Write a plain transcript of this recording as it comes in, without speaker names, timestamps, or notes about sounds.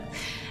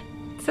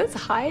It says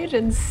hide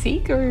and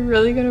seek. Are we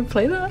really going to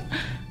play that?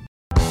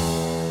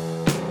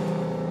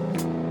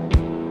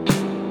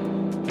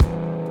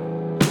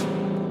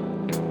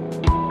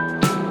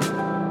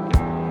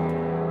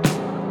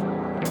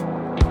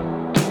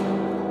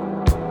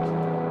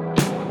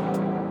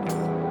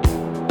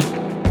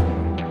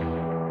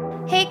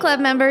 Hey club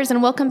members,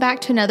 and welcome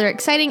back to another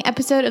exciting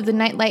episode of the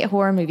Nightlight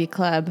Horror Movie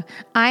Club.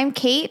 I'm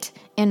Kate,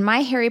 and my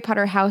Harry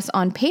Potter house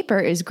on paper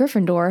is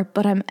Gryffindor,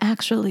 but I'm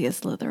actually a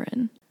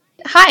Slytherin.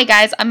 Hi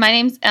guys, my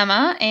name's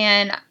Emma,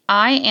 and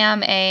I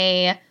am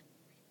a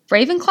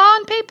Ravenclaw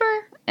on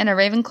paper and a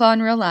Ravenclaw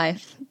in real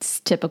life.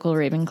 It's typical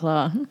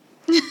Ravenclaw.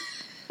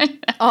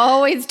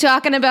 Always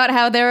talking about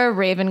how they're a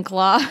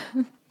Ravenclaw.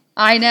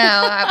 I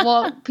know.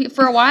 Well,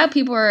 for a while,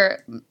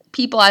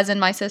 people as in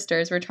my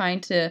sisters were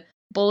trying to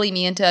bully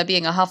me into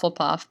being a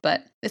Hufflepuff,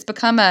 but it's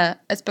become a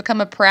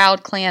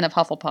proud clan of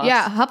Hufflepuffs.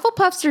 Yeah,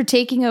 Hufflepuffs are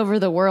taking over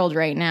the world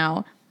right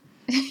now.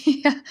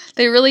 Yeah,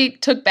 they really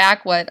took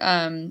back what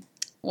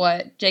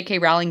J.K.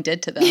 Rowling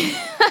did to them.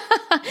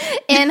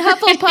 And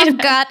Hufflepuff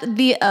got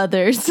the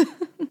others.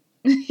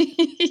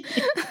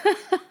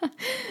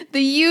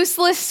 The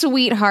useless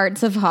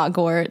sweethearts of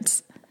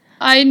Hogwarts.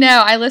 I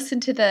know. I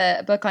listened to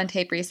the book on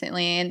tape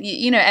recently, and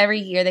you know, every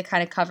year they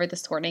kind of covered the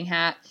Sorting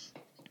Hat,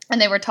 and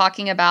they were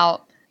talking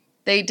about,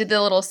 they did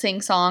the little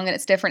sing song, and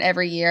it's different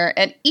every year,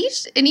 and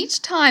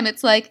each time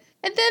it's like,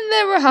 and then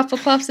there were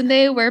Hufflepuffs, and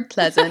they were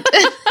pleasant.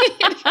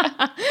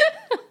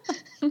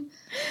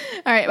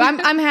 All right,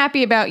 I'm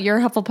happy about your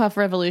Hufflepuff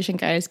revolution,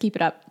 guys. Keep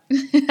it up.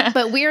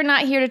 But we are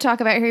not here to talk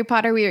about Harry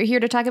Potter. We are here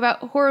to talk about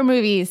horror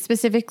movies,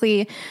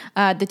 specifically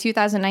the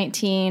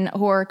 2019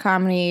 horror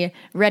comedy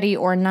Ready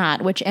or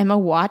Not, which Emma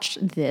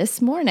watched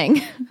this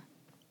morning.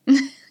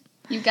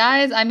 You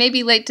guys, I may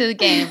be late to the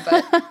game,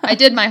 but I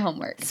did my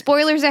homework.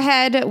 Spoilers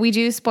ahead. We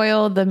do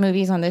spoil the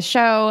movies on this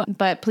show,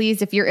 but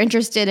please, if you're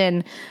interested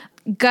in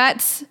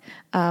guts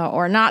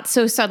or not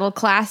so subtle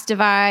class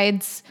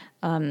divides,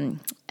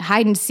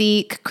 hide and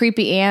seek,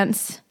 creepy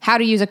ants, how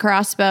to use a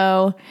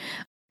crossbow,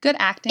 good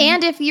acting,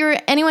 and if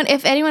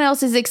anyone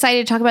else is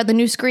excited to talk about the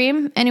new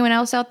Scream, anyone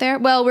else out there?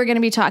 Well, we're going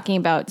to be talking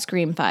about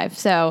Scream 5.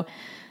 So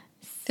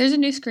there's a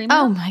new Scream.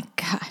 Oh my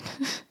god.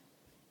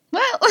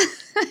 Well,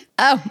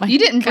 oh my! You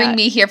didn't bring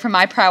me here for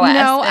my prowess.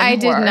 No, I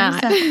did horror,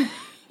 not. So.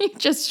 You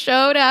just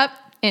showed up,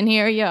 and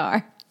here you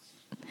are.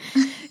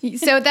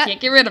 So that can't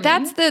get rid of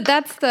that's me.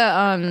 That's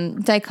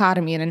the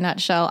dichotomy in a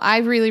nutshell. I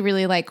really,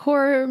 really like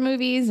horror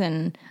movies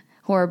and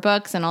horror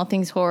books and all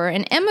things horror,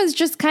 and Emma's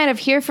just kind of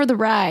here for the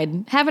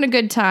ride, having a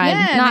good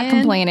time, not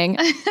complaining.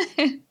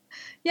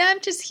 Yeah, I'm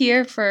just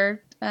here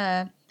for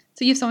so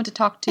you have someone to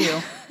talk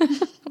to.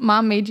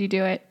 Mom made you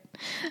do it.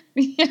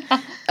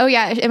 Yeah. Oh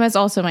yeah, Emma's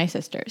also my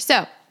sister.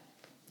 So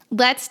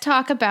let's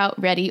talk about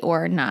Ready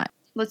or Not.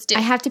 Let's do it.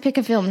 I have to pick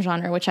a film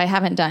genre, which I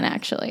haven't done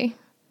actually.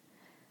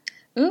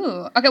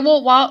 Ooh. Okay,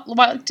 well, while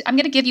I'm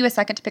going to give you a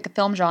second to pick a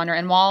film genre,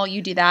 and while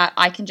you do that,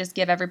 I can just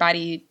give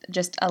everybody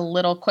just a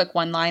little quick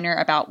one-liner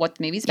about what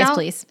the movie's about. Yes,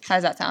 please. How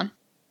does that sound?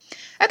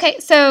 Okay,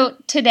 so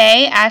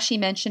today, as she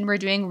mentioned, we're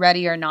doing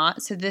Ready or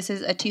Not. So this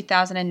is a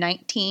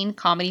 2019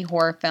 comedy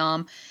horror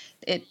film.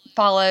 It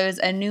follows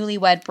a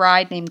newlywed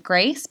bride named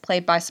Grace,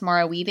 played by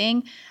Samara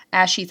Weaving,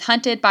 as she's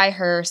hunted by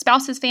her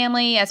spouse's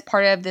family as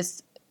part of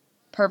this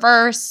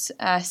perverse,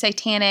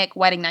 satanic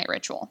wedding night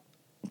ritual.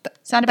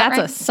 Sound about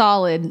right? That's a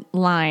solid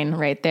line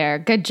right there.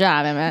 Good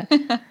job, Emma.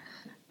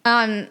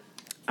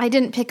 I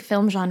didn't pick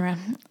film genre.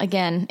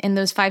 Again, in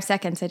those 5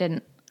 seconds, I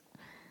didn't.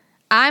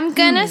 I'm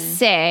going to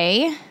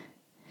say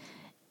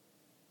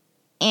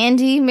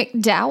Andie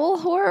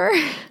MacDowell horror.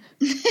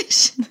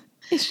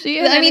 The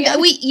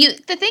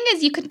thing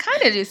is, you could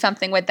kind of do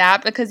something with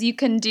that because you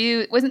can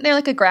do, wasn't there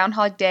like a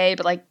Groundhog Day,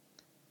 but like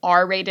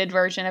R-rated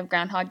version of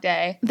Groundhog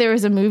Day? There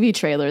was a movie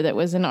trailer that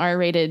was an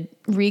R-rated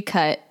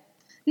recut.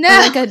 No,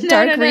 like a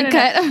dark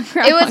recut. No.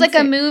 It was like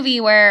a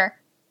movie where,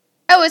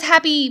 it was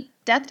Happy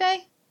Death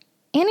Day?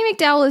 Andie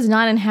MacDowell is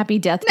not in Happy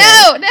Death Day.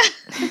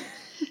 No.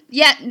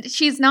 Yeah,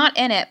 she's not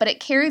in it, but it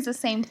carries the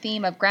same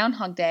theme of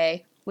Groundhog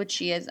Day, which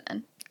she is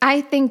in.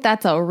 I think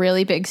that's a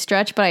really big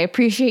stretch, but I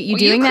appreciate you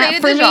doing that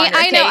for me. Genre,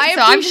 I know. Kate,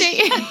 I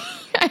appreciate.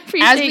 I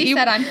appreciate as we you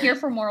said, I'm here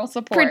for moral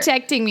support,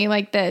 protecting me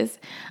like this.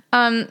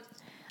 I'm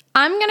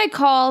gonna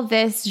call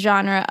this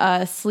genre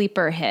a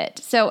sleeper hit.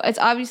 So it's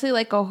obviously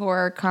like a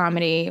horror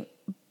comedy,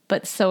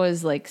 but so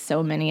is like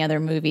so many other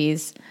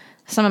movies.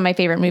 Some of my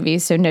favorite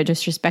movies, so no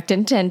disrespect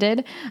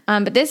intended.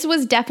 But this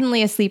was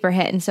definitely a sleeper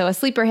hit. And so a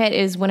sleeper hit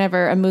is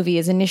whenever a movie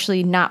is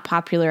initially not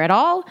popular at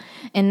all,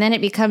 and then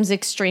it becomes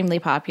extremely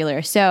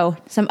popular. So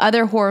some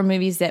other horror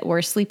movies that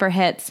were sleeper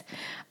hits,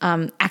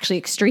 actually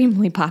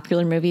extremely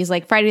popular movies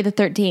like Friday the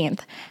 13th,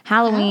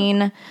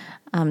 Halloween,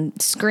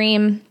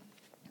 Scream,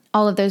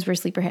 all of those were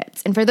sleeper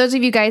hits. And for those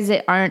of you guys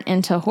that aren't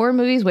into horror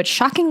movies, which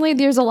shockingly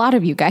there's a lot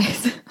of you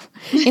guys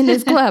in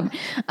this club,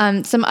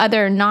 some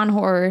other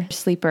non-horror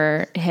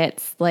sleeper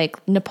hits like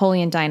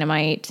Napoleon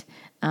Dynamite,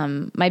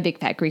 My Big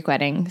Fat Greek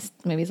Wedding,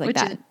 movies like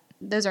that.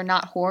 those are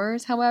not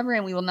horrors, however,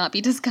 and we will not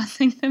be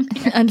discussing them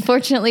here.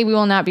 Unfortunately, we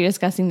will not be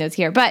discussing those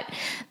here, but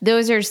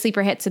those are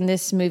sleeper hits, and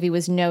this movie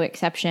was no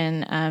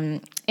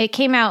exception. It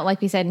came out,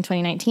 like we said, in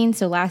 2019,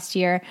 so last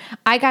year.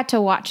 I got to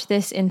watch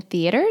this in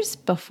theaters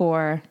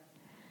before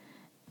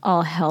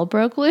all hell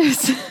broke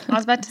loose. I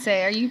was about to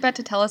say, are you about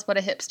to tell us what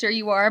a hipster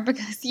you are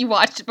because you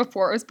watched it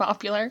before it was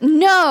popular?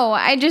 No,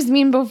 I just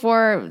mean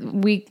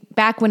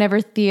back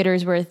whenever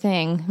theaters were a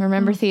thing.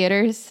 Remember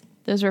theaters?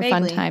 Those were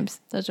Vaguely.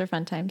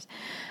 fun times.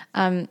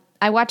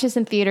 I watched this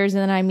in theaters,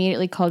 and then I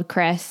immediately called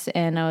Chris,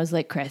 and I was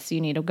like, Chris, you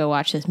need to go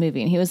watch this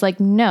movie. And he was like,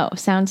 no,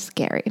 sounds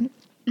scary.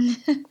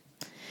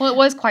 Well, it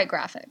was quite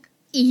graphic.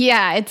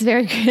 Yeah, it's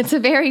a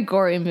very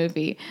gory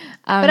movie.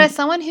 But as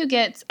someone who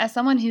gets a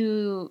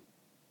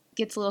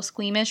little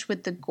squeamish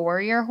with the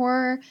gorier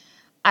horror,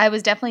 I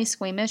was definitely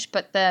squeamish,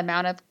 but the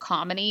amount of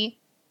comedy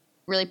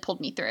really pulled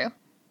me through.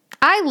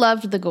 I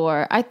loved the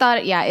gore. I thought,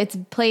 it's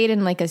played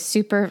in like a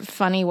super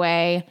funny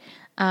way.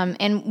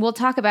 And we'll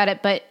talk about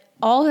it, but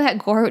all that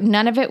gore,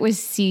 none of it was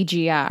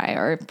CGI,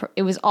 or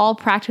it was all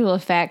practical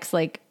effects,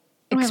 like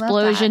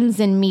explosions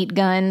and meat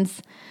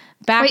guns.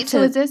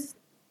 So is this...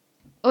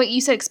 Wait,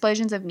 you said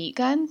explosions of meat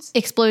guns?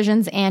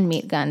 Explosions and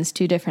meat guns,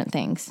 two different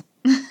things.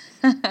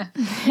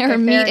 There are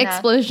meat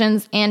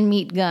explosions and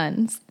meat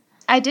guns.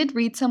 I did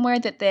read somewhere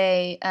that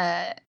it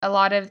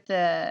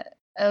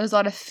was a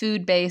lot of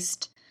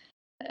food-based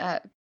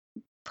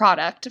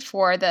product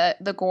for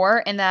the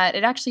gore, and that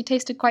it actually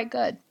tasted quite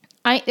good.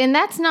 And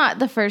that's not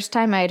the first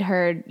time I'd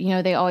heard,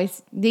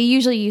 they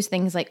usually use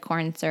things like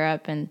corn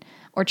syrup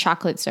or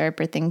chocolate syrup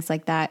or things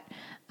like that.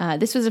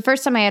 This was the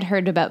first time I had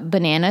heard about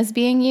bananas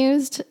being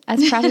used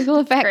as practical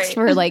effects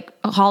for like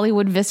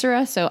Hollywood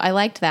viscera. So I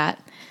liked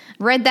that.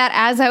 Read that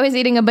as I was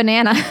eating a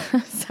banana.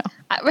 So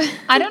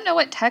I don't know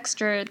what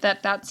texture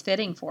that's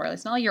fitting for.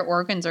 It's not like your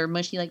organs are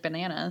mushy like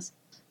bananas.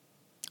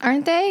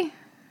 Aren't they?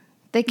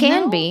 They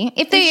can be.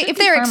 If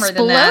they're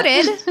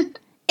exploded.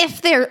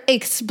 If they're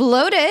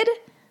exploded.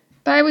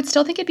 But I would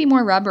still think it'd be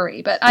more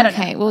rubbery, but I don't know.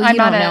 Okay, well, you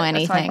don't know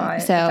anything,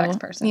 so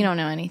you don't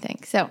know anything.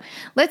 So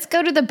let's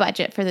go to the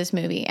budget for this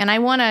movie. And I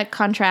want to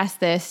contrast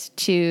this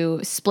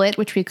to Split,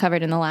 which we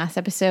covered in the last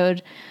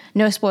episode.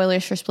 No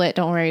spoilers for Split,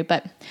 don't worry.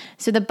 But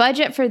so the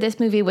budget for this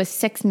movie was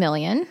 $6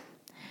 million.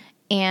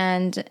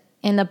 And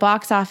in the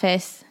box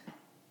office...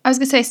 I was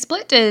going to say,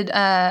 Split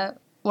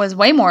was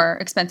way more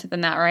expensive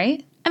than that,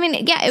 right? I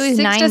mean, yeah, it was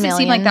 $9 million. Doesn't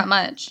seem like that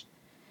much.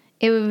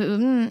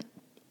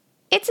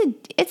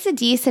 It's a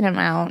decent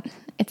amount.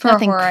 It's For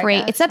nothing horror,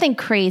 crazy. It's nothing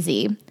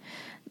crazy.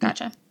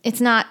 Gotcha. It's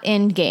not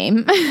end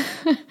game, but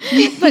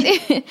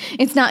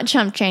it's not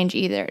chump change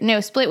either.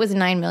 No, Split was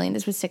 $9 million.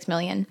 This was $6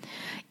 million,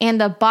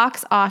 and the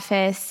box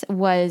office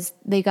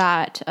they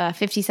got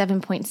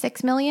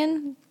 $57.6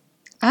 million.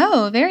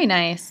 Oh, very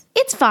nice.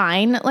 It's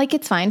fine.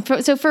 It's fine.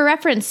 So for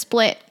reference,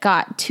 Split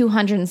got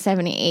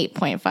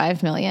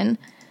 $278.5 million.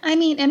 I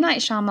mean, M. Night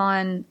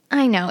Shyamalan.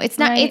 I know it's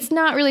not. Right? It's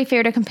not really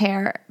fair to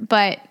compare,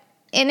 but.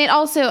 And it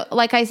also,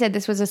 like I said,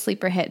 this was a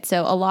sleeper hit,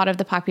 so a lot of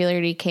the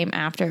popularity came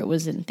after it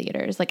was in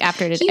theaters, like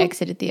after it had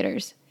exited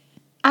theaters.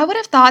 I would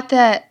have thought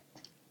that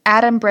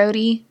Adam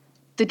Brody,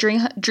 the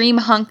dream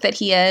hunk that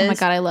he is... Oh my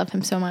God, I love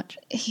him so much.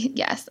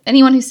 Yes.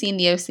 Anyone who's seen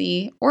The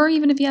O.C., or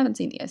even if you haven't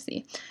seen The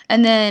O.C.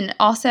 And then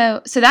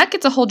also, so that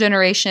gets a whole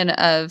generation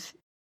of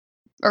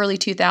early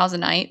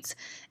 2000ites.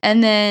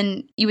 And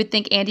then you would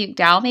think Andie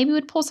MacDowell maybe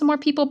would pull some more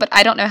people, but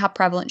I don't know how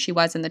prevalent she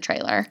was in the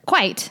trailer.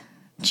 Quite.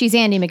 She's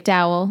Andie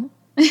MacDowell.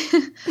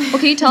 Well,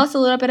 can you tell us a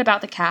little bit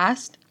about the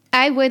cast?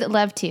 I would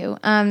love to.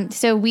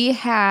 So we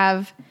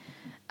have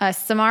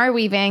Samara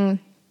Weaving,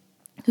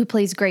 who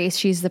plays Grace.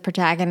 She's the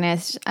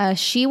protagonist.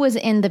 She was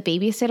in The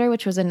Babysitter,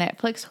 which was a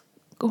Netflix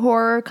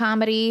horror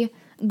comedy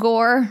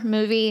gore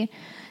movie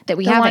that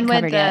we haven't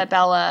covered yet. The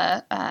one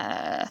with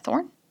Bella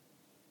Thorne,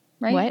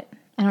 right? What?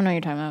 I don't know what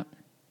you're talking about.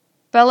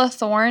 Bella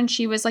Thorne,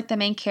 she was like the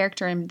main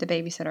character in The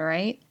Babysitter,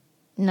 right?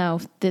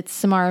 No, that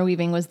Samara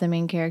Weaving was the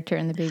main character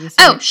in The Babysitter.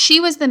 Oh, she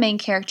was the main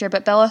character,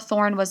 but Bella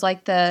Thorne was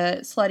like the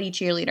slutty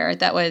cheerleader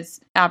that was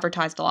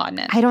advertised a lot in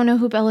it. I don't know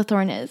who Bella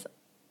Thorne is.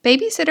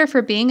 Babysitter,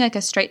 for being like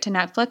a straight to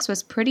Netflix,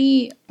 was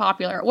pretty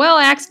popular. Well,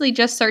 I actually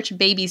just searched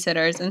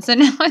babysitters, and so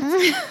now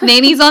it's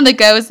Nannies on the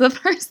Go is the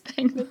first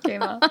thing that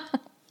came up.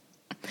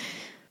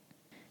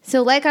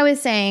 So like I was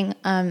saying,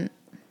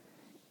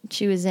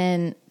 she was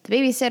in The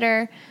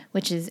Babysitter,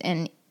 which is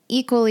an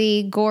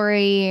equally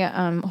gory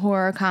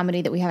horror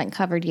comedy that we haven't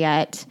covered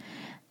yet.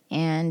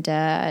 And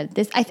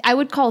this, I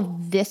would call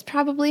this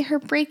probably her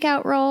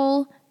breakout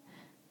role,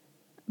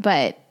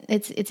 but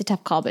it's a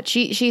tough call. But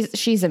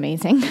she's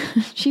amazing.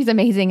 She's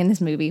amazing in this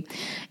movie.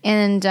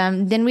 And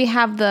then we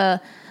have the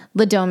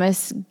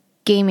Domas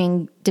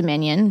Gaming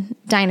Dominion,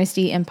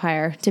 Dynasty,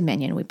 Empire,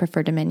 Dominion. We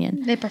prefer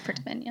Dominion. They prefer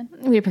Dominion.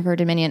 We prefer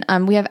Dominion.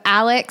 We have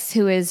Alex,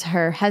 who is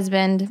her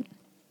husband,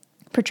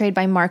 portrayed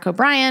by Mark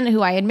O'Brien,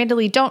 who I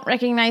admittedly don't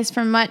recognize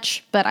from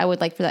much, but I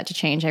would like for that to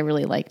change. I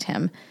really liked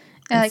him.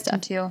 I liked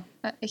him too.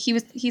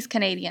 He's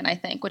Canadian, I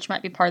think, which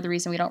might be part of the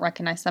reason we don't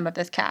recognize some of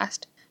this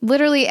cast.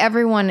 Literally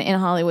everyone in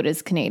Hollywood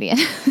is Canadian.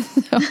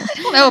 So, I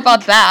don't know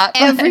about that.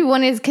 But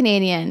everyone is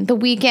Canadian. The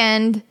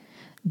Weeknd,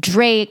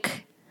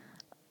 Drake,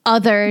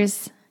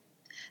 others.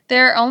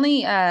 there are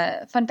only,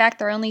 fun fact,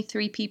 there are only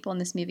 3 people in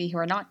this movie who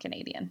are not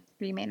Canadian.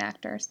 3 main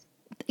actors.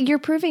 You're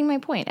proving my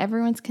point.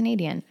 Everyone's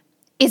Canadian.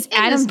 Is In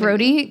Adam this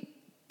Brody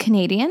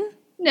Canadian?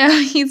 No,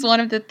 he's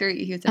one of the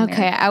 3 who's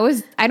American.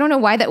 Okay, I don't know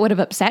why that would have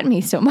upset me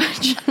so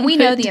much. We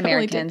know But the it totally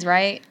Americans,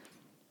 right?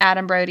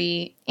 Adam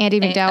Brody, Andy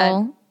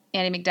McDowell.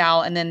 Andy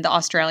McDowell, and then the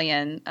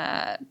Australian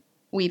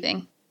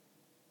Weaving.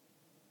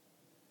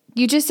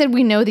 You just said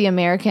we know the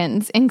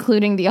Americans,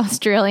 including the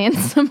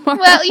Australians.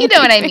 Well, you know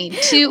what I mean.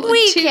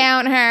 We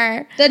count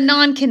her. The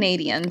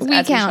non-Canadians, We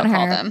as count we shall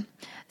call her. them.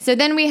 So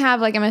then we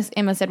have, like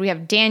Emma said, we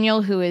have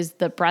Daniel, who is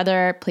the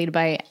brother, played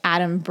by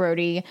Adam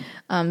Brody.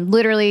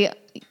 Literally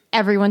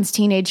everyone's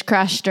teenage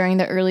crush during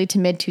the early to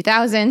mid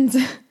 2000s.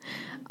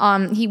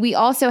 We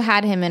also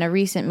had him in a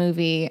recent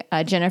movie,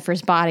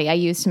 Jennifer's Body. I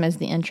used him as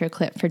the intro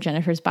clip for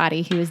Jennifer's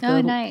Body. He was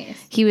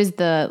Nice. He was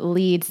the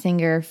lead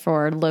singer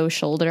for Low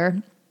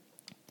Shoulder.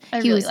 I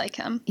really like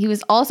him. He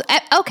was also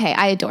okay.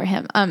 I adore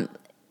him.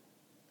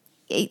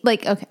 Okay,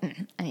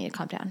 I need to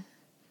calm down.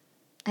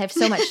 I have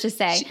so much to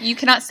say. You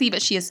cannot see,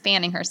 but she is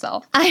fanning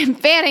herself. I'm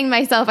fanning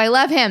myself. I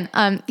love him.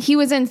 He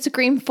was in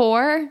Scream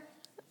 4.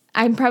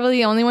 I'm probably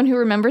the only one who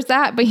remembers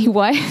that, but he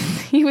was.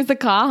 He was a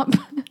cop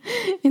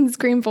in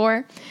Scream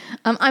 4.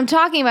 I'm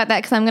talking about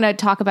that because I'm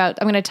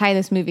going to tie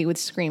this movie with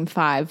Scream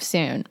 5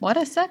 soon. What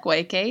a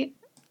segue, Kate.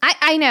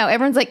 I know.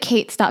 Everyone's like,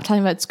 Kate, stop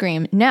talking about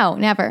Scream. No,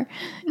 never.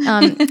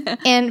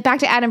 And back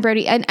to Adam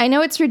Brody. I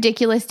know it's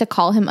ridiculous to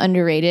call him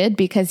underrated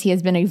because he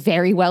has been a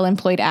very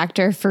well-employed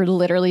actor for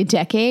literally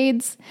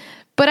decades.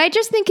 But I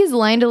just think his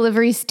line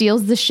delivery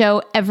steals the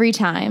show every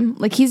time.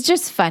 Like, he's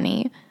just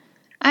funny.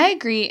 I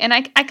agree. And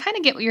I kind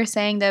of get what you're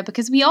saying, though,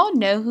 because we all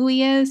know who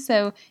he is.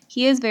 So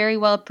he is very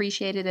well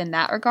appreciated in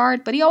that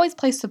regard. But he always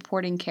plays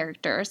supporting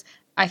characters,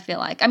 I feel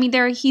like. I mean,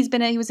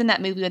 he was in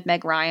that movie with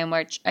Meg Ryan,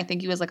 which I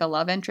think he was like a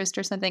love interest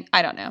or something.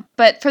 I don't know.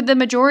 But for the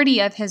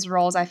majority of his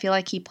roles, I feel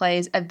like he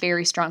plays a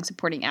very strong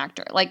supporting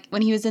actor. Like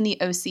when he was in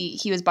the OC,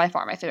 he was by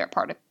far my favorite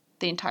part of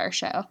the entire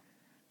show.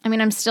 I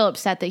mean, I'm still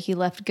upset that he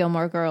left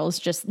Gilmore Girls,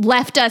 just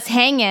left us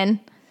hanging.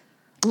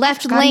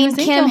 Left Lane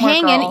Kim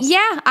hanging. Girls.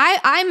 Yeah,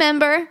 I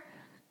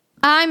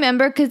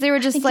remember because they were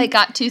just He like,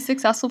 got too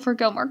successful for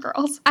Gilmore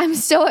Girls. I'm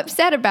so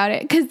upset about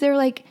it because they're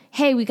like,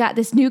 hey, we got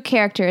this new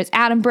character. It's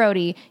Adam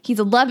Brody. He's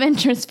a love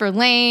interest for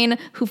Lane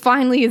who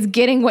finally is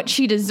getting what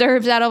she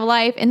deserves out of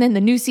life. And then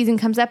the new season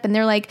comes up and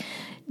they're like,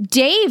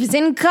 Dave's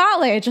in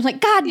college. I'm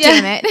like, God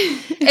damn it.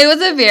 It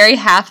was a very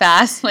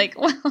half-assed, like,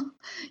 well,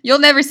 you'll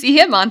never see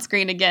him on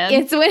screen again.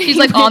 It's when he's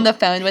like on the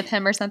phone with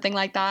him or something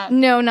like that.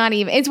 No, not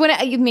even. It's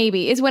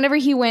whenever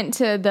he went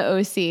to the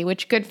OC,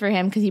 which good for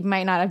him because he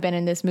might not have been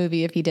in this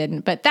movie if he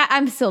didn't. But that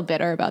I'm still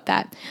bitter about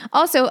that.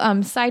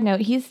 Also, side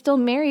note, he's still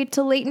married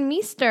to Leighton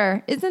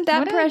Meester. Isn't that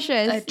What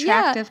precious? An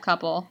attractive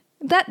couple.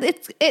 That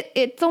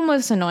it's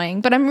almost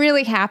annoying, but I'm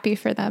really happy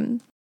for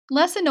them.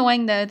 Less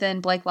annoying though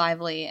than Blake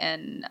Lively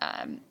and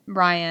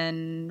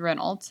Ryan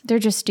Reynolds. They're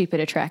just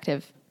stupid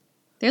attractive.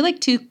 They're like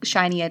too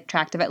shiny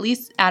attractive. At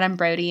least Adam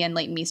Brody and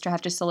Leighton Meester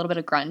have just a little bit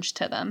of grunge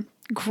to them.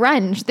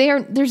 Grunge.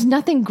 There's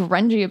nothing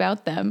grungy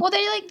about them. Well,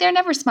 they're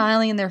never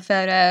smiling in their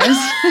photos,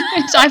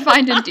 which I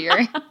find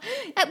endearing.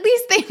 At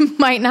least they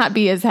might not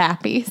be as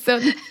happy. So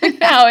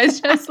No, it's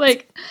just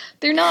like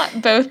they're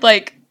not both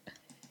like,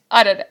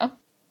 I don't know.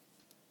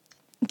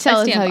 Tell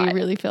us stand how by you it.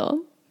 really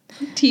feel.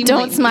 Team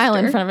Don't Leighton smile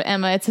in Meester. front of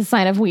Emma. It's a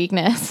sign of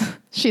weakness.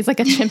 She's like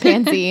a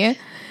chimpanzee.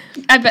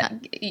 I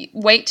bet.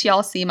 Wait till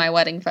y'all see my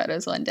wedding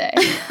photos one day.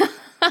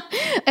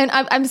 And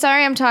I'm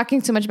sorry I'm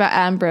talking so much about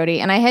Adam Brody,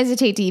 and I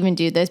hesitate to even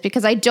do this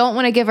because I don't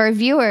want to give our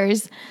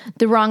viewers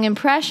the wrong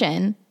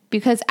impression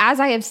because as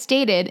I have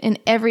stated in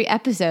every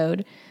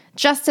episode,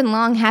 Justin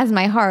Long has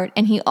my heart,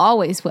 and he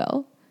always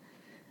will.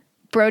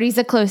 Brody's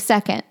a close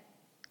second.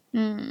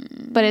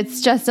 But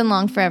it's Justin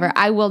Long forever.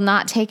 I will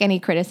not take any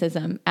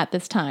criticism at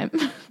this time.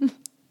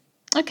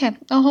 Okay,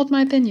 I'll hold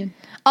my opinion.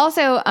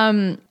 Also,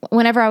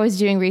 whenever I was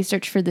doing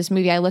research for this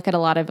movie, I look at a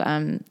lot of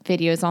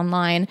videos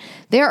online.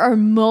 There are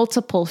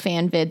multiple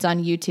fan vids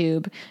on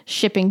YouTube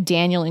shipping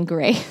Daniel and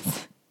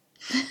Grace.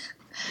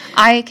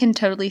 I can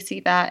totally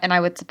see that, and I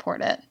would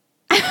support it.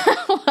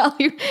 Well,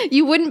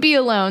 you wouldn't be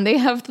alone. They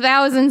have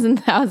thousands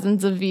and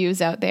thousands of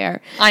views out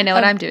there. I know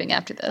what I'm doing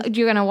after this.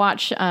 You're going to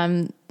watch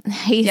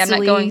hastily I'm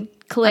not going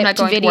clipped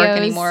to videos. work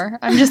anymore.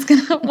 I'm just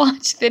going to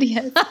watch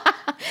videos.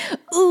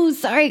 Ooh,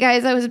 sorry,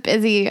 guys. I was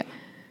busy.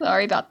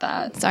 Sorry about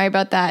that. Sorry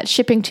about that.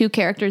 Shipping 2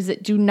 characters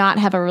that do not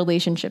have a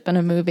relationship in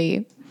a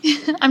movie.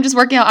 I'm just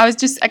working out.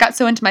 I got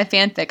so into my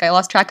fanfic, I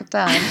lost track of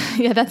time.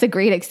 Yeah, that's a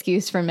great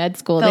excuse for med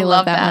school. They'll They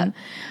love love that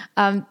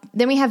one.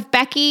 Then we have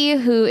Becky,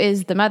 who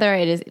is the mother.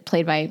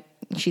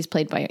 She's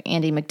played by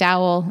Andy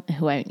McDowell,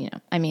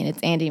 it's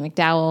Andy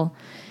McDowell.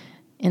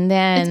 And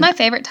then It's my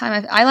favorite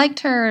time. I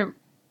liked her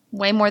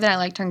way more than I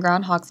liked her in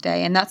Groundhog's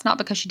Day, and that's not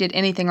because she did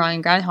anything wrong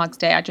in Groundhog's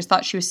Day. I just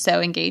thought she was so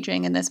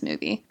engaging in this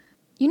movie.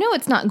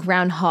 it's not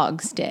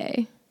Groundhog's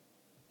Day.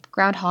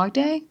 Groundhog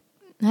Day?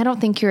 I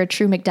don't think you're a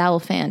true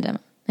McDowell fan,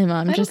 Emma.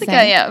 I'm just saying.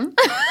 I am.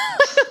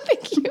 I don't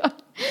think you are.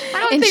 I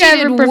don't And think she I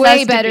ever did professed way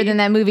to better be. than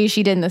that movie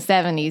she did in the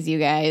 70s, you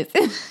guys.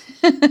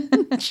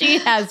 She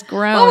has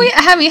grown. Oh,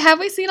 have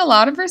we seen a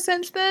lot of her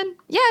since then?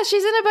 Yeah,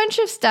 she's in a bunch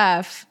of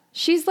stuff.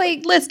 She's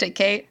like, List it,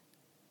 Kate.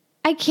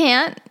 I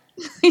can't.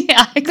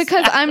 Yeah, exactly.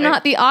 Because I'm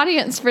not the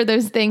audience for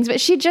those things. But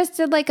she just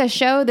did like a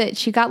show that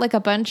she got like a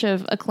bunch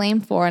of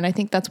acclaim for, and I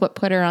think that's what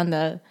put her on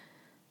the.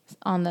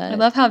 I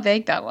love how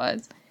vague that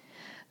was.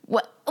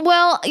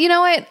 Well, you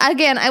know what?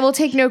 Again, I will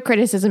take no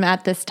criticism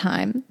at this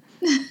time.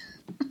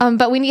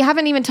 But we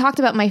haven't even talked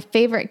about my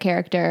favorite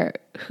character.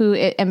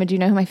 Emma, do you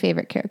know who my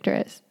favorite character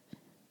is?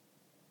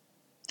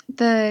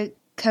 The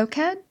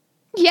cokehead?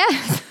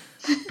 Yes.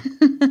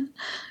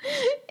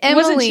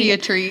 Wasn't she a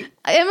treat?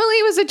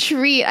 Emily was a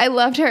treat. I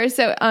loved her.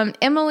 So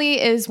Emily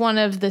is one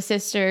of the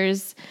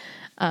sisters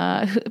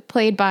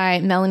played by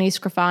Melanie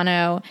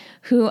Scrofano,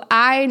 who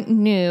I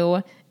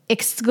knew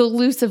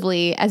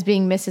exclusively as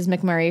being Mrs.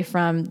 McMurray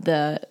from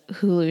the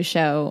Hulu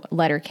show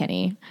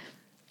Letterkenny.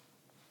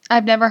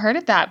 I've never heard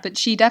of that, but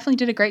she definitely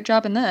did a great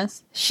job in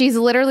this. She's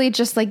literally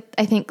just like,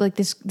 I think like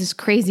this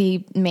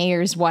crazy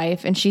mayor's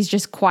wife, and she's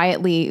just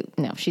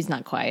no, she's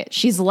not quiet.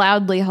 She's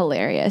loudly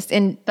hilarious.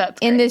 And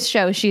in this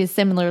show, she is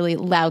similarly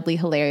loudly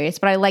hilarious,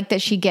 but I like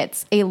that she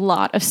gets a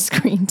lot of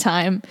screen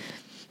time.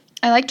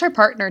 I liked her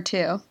partner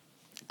too.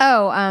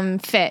 Oh,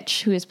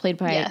 Fitch, who is played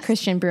by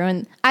Christian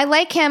Bruin. I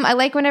like him. I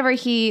like whenever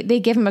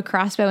they give him a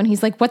crossbow and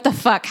he's like, what the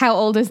fuck? How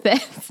old is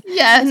this?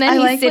 Yes. And then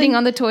he's sitting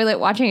on the toilet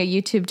watching a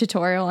YouTube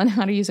tutorial on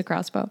how to use a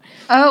crossbow.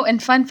 Oh,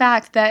 and fun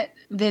fact, that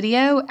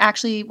video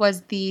actually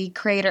was the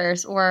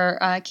creators or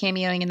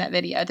cameoing in that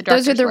video. The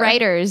Those are the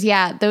writers.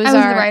 Yeah. Those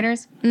are the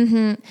writers?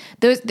 Mm-hmm.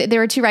 There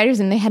were two writers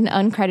and they had an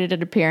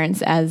uncredited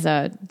appearance as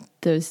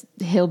those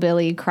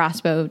hillbilly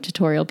crossbow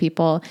tutorial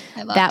people.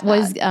 That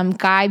was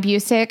Guy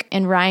Busick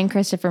and Ryan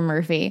Christopher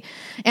Murphy.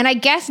 And I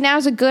guess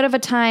now's a good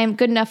enough time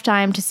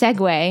to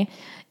segue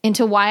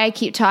into why I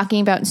keep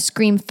talking about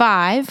Scream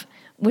 5,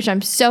 which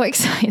I'm so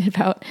excited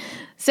about.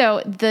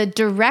 So the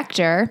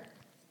directors.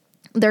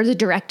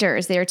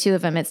 There are two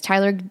of them. It's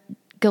Tyler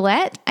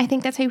Gillette, I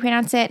think that's how you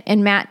pronounce it,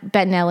 and Matt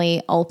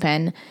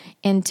Bettinelli-Olpin.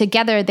 And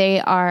together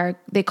they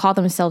call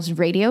themselves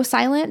Radio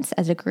Silence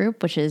as a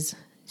group, which is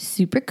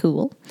super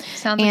cool.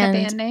 Sounds like a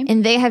band name.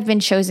 And they have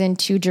been chosen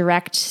to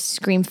direct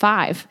Scream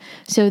 5.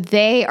 So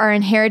they are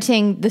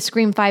inheriting the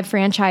Scream 5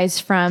 franchise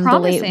from the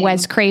late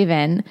Wes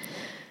Craven.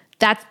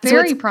 That's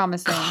very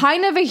promising.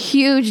 Kind of a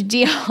huge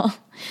deal.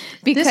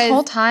 Because this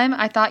whole time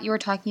I thought you were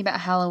talking about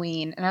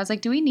Halloween, and I was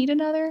like, do we need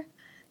another?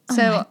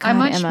 So I'm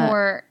much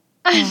more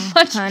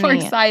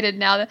excited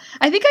now.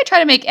 I think I try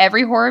to make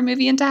every horror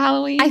movie into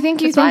Halloween. I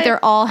think you think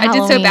they're all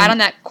Halloween. I did so bad on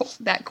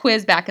that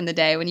quiz back in the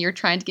day when you were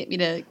trying to get me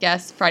to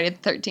guess Friday the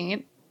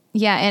 13th.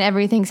 Yeah, and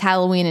everything's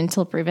Halloween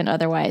until proven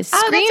otherwise.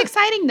 Oh, that's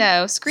exciting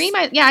though. Scream,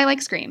 I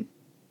like Scream.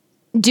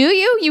 Do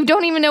you? You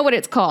don't even know what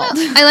it's called.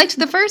 Well, I liked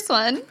the first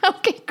one.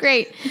 Okay,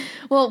 great.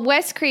 Well,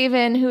 Wes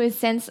Craven, who has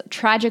since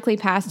tragically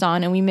passed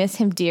on, and we miss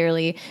him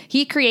dearly,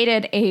 he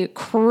created a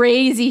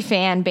crazy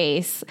fan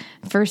base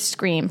for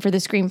the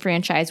Scream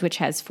franchise, which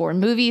has 4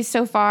 movies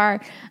so far,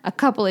 a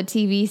couple of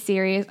TV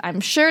series. I'm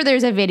sure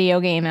there's a video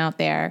game out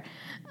there.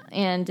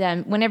 And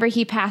whenever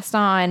he passed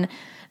on,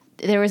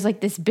 there was like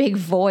this big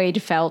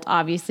void felt,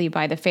 obviously,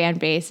 by the fan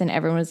base, and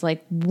everyone was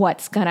like,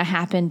 what's going to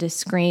happen to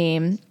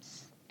Scream?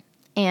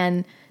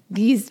 And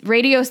these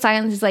Radio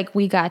Silence is like,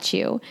 we got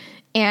you.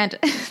 And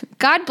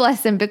God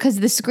bless them, because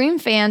the Scream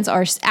fans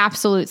are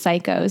absolute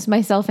psychos,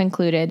 myself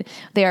included.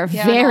 They are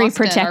very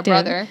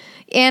protective.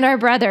 Our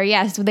brother,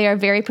 yes. They are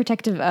very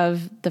protective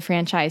of the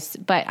franchise.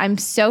 But I'm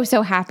so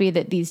happy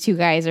that these two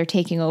guys are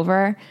taking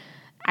over.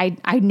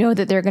 I know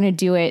that they're going to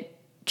do it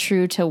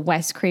true to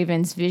Wes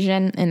Craven's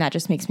vision, and that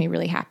just makes me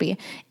really happy.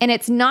 And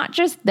it's not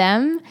just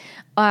them.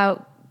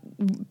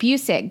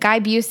 Guy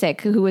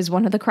Busick, who was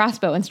one of the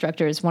crossbow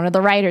instructors, one of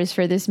the writers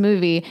for this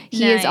movie,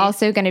 he is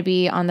also going to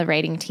be on the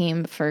writing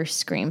team for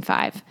Scream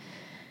 5.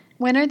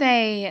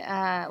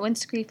 When's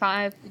Scream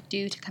 5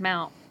 due to come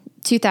out?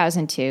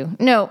 2002.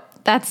 No,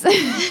 that's...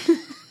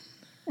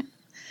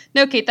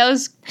 No, Kate, that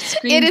was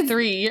Scream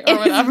 3 or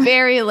whatever. It's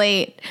very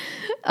late.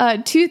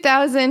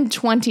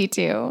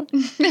 2022.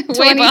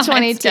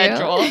 2022.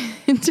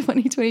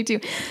 2022.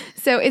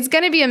 So it's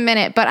going to be a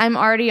minute, but I'm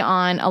already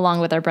on, along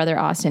with our brother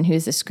Austin,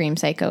 who's a Scream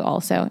psycho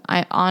also.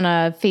 I'm on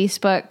a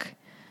Facebook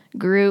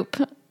group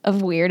of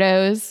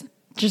weirdos,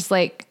 just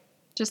like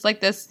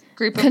this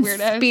group of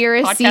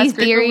conspiracy weirdos.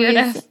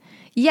 theories.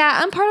 Yeah,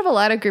 I'm part of a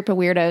lot of group of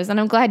weirdos,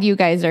 and I'm glad you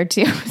guys are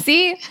too.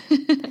 See?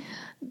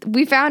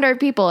 We found our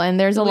people, and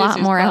there's a lot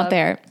more out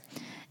there.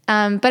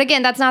 But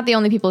again, that's not the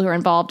only people who are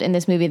involved in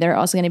this movie. They're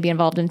also going to be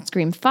involved in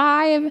Scream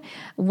 5.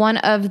 One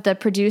of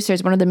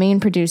the main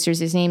producers,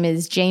 his name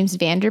is James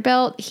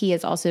Vanderbilt. He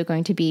is also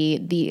going to be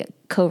the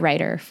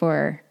co-writer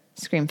for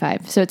Scream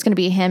 5. So it's going to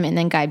be him and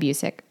then Guy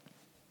Busick.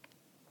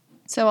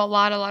 So a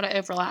lot of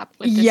overlap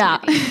with this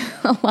movie.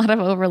 A lot of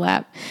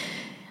overlap.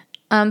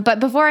 But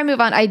before I move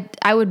on,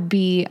 I would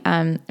be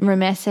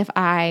remiss if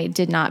I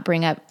did not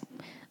bring up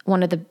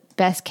one of the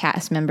best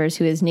cast members,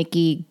 who is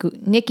Nikki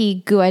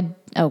Guad.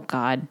 Oh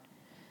God,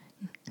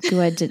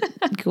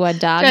 Guadagni.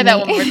 Try that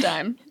one more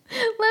time.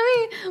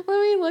 Let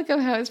me look up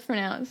how it's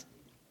pronounced.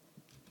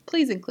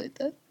 Please include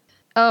this.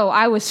 Oh,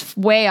 I was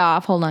way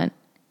off. Hold on.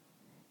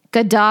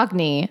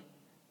 Guadagni.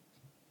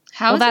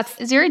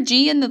 Is there a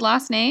G in the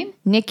last name?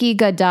 Nikki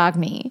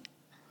Guadagni.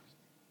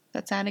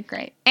 That sounded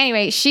great.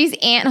 Anyway, she's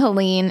Aunt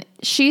Helene.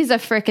 She's a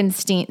frickin'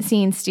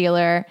 scene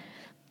stealer.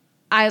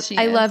 I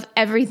love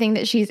everything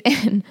that she's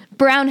in.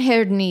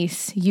 Brown-haired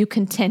niece, you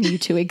continue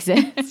to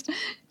exist.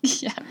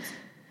 Yes.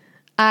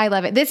 I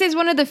love it. This is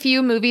one of the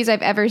few movies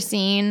I've ever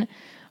seen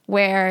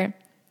where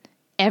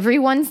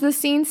everyone's the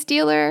scene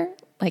stealer.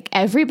 Like,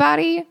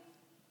 everybody.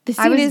 The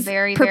scene is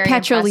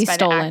perpetually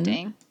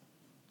stolen.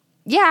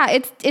 Yeah,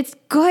 it's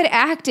good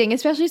acting,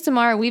 especially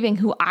Samara Weaving,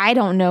 who I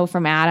don't know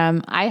from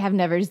Adam. I have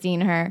never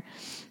seen her.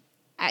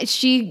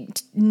 She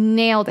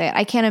nailed it.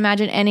 I can't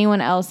imagine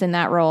anyone else in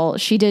that role.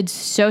 She did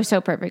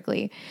so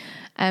perfectly.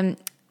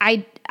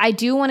 I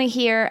do want to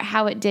hear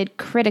how it did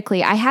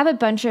critically. I have a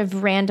bunch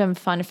of random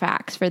fun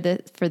facts for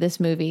this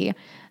movie.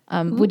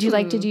 Would you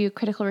like to do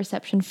critical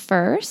reception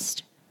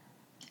first?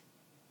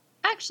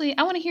 Actually,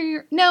 I want to hear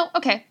your... No,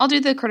 okay. I'll do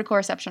the critical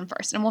reception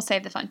first, and we'll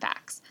save the fun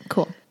facts.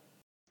 Cool.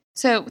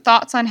 So,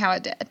 thoughts on how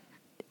it did?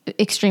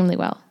 Extremely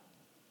well.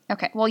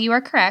 Okay. Well, you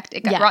are correct.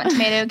 Rotten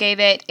Tomato gave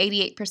it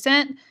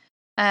 88%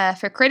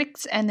 for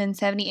critics and then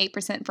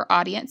 78% for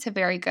audience. So,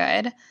 very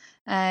good.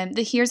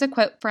 Here's a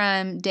quote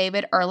from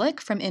David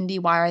Ehrlich from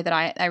IndieWire that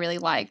I really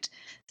liked.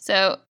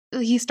 So,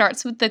 he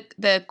starts with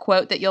the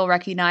quote that you'll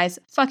recognize,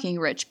 "Fucking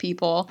rich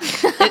people."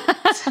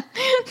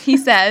 He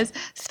says,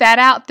 "Spat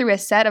out through a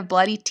set of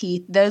bloody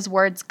teeth, those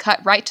words cut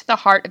right to the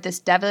heart of this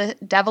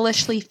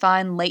devilishly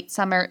fun late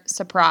summer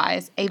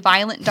surprise, a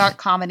violent dark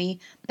comedy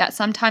that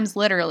sometimes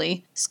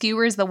literally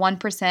skewers the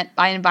 1%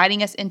 by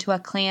inviting us into a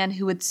clan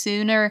who would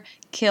sooner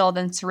kill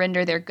than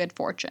surrender their good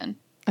fortune."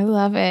 I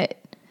love it.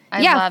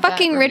 Love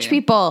fucking rich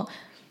people.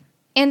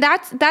 And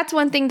that's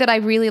one thing that I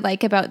really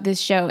like about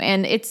this show,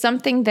 and it's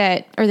something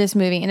this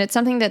movie, and it's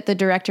something that the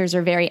directors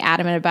are very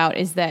adamant about,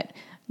 is that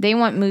they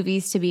want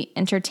movies to be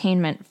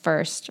entertainment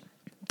first.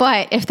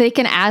 But if they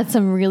can add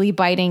some really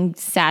biting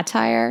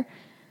satire,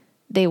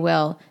 they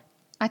will.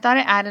 I thought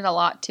it added a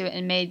lot to it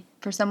and made,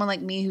 for someone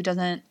like me who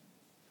doesn't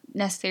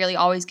necessarily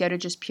always go to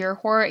just pure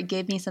horror, it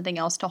gave me something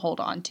else to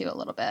hold on to a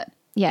little bit.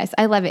 Yes,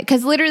 I love it.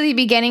 Because literally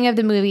beginning of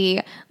the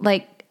movie,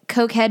 like,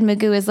 Cokehead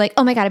Magoo is like,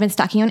 "Oh my God, I've been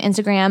stalking you on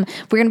Instagram.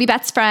 We're going to be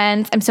best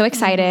friends. I'm so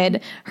excited."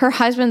 Mm-hmm. Her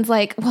husband's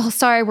like, "Well,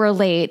 sorry, we're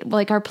late.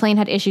 Like, our plane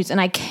had issues and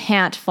I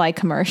can't fly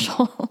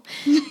commercial."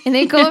 And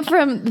they go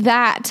from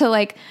that to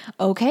like,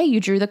 "Okay,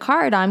 you drew the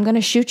card. I'm going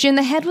to shoot you in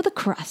the head with a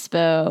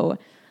crossbow."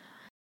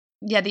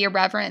 Yeah, the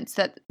irreverence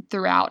that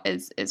throughout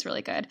is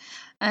really good.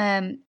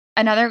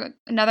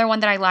 Another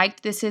one that I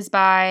liked, this is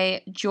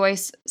by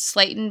Joyce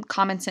Slayton,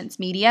 Common Sense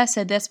Media.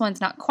 So this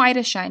one's not quite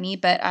as shiny,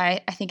 but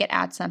I think it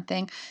adds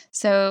something.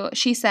 So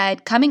she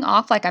said, "Coming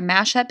off like a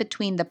mashup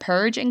between The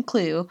Purge and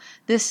Clue,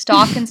 this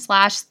stalk and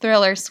slash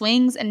thriller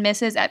swings and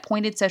misses at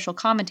pointed social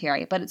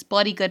commentary, but it's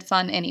bloody good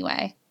fun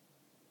anyway."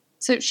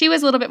 So she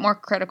was a little bit more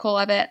critical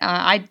of it.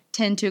 I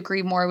tend to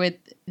agree more with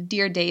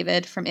Dear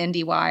David from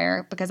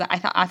IndieWire, because I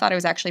thought it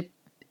was actually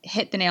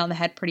hit the nail on the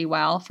head pretty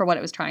well for what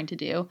it was trying to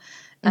do.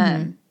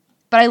 Mm-hmm.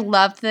 But I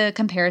love the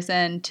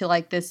comparison to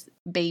like this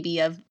baby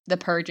of The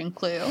Purge and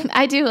Clue.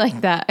 I do like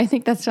that. I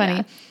think that's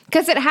funny.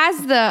 Because it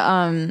has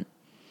the,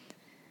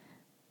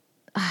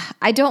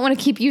 I don't want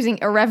to keep using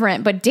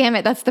irreverent, but damn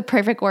it, that's the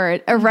perfect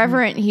word.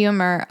 Irreverent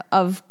humor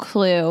of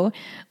Clue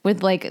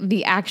with like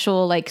the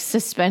actual like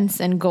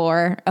suspense and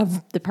gore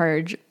of The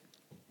Purge.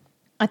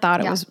 I thought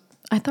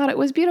it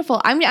was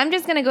beautiful. I'm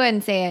just going to go ahead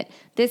and say it.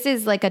 This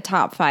is like a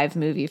top 5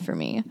 movie for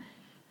me.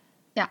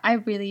 Yeah, I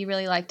really,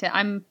 really liked it.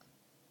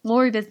 We'll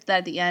revisit that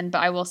at the end, but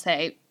I will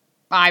say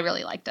I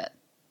really liked it.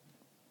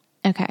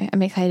 Okay,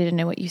 I'm excited to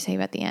know what you say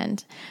about the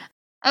end.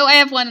 Oh, I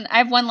have one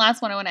last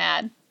one I want to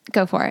add.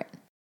 Go for it.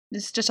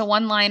 This is just a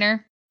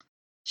one-liner.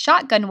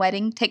 "Shotgun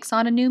wedding takes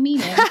on a new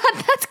meaning."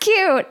 That's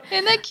cute.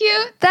 Isn't that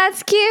cute?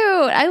 That's cute.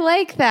 I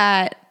like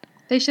that.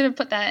 They should have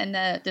put that in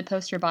the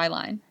poster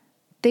byline.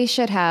 They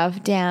should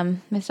have.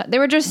 Damn. There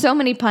were just so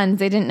many puns.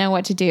 They didn't know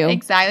what to do.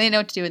 Exactly. They didn't know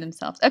what to do with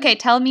themselves. Okay,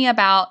 tell me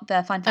about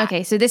the fun facts.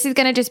 Okay, so this is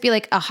going to just be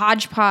like a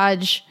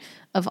hodgepodge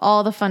of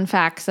all the fun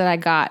facts that I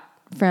got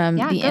from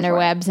the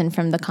interwebs and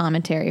from the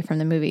commentary from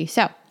the movie.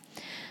 So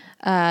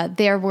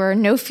there were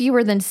no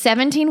fewer than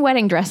 17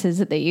 wedding dresses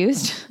that they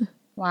used.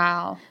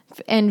 Wow.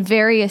 And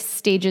various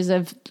stages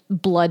of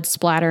blood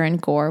splatter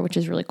and gore, which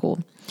is really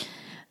cool.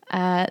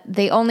 But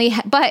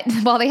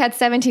while they had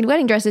 17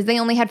 wedding dresses, they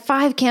only had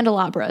 5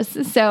 candelabras.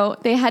 So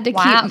they had to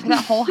keep for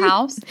that whole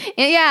house.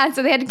 Yeah,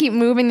 so they had to keep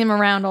moving them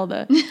around all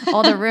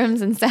the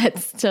rooms and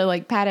sets to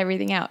like pad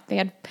everything out. They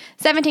had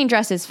 17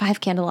 dresses,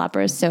 5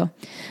 candelabras. So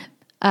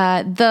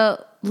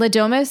the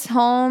Domas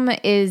home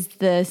is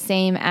the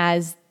same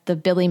as the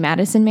Billy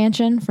Madison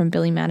mansion from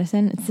Billy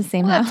Madison. It's the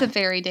same house. That's a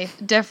very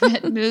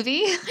different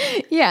movie.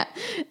 Yeah.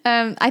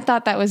 I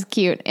thought that was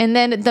cute. And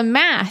then the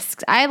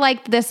masks. I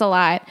liked this a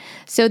lot.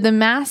 So the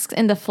masks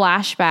in the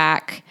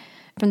flashback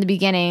from the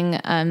beginning,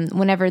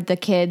 whenever the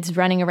kid's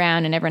running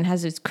around and everyone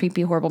has those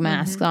creepy, horrible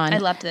masks on. I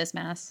loved those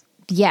masks.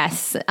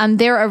 Yes.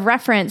 They're a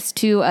reference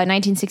to a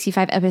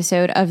 1965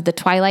 episode of The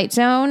Twilight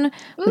Zone,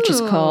 which is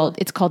called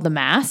The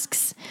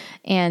Masks.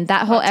 And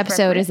that whole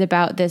episode is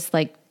about this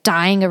like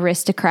dying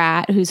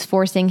aristocrat who's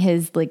forcing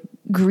his like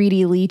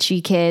greedy,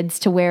 leechy kids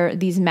to wear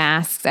these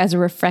masks as a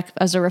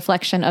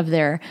reflection of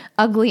their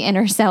ugly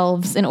inner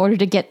selves in order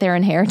to get their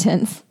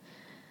inheritance.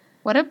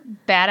 What a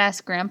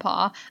badass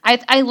grandpa.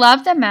 I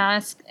love the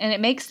mask, and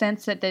it makes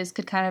sense that those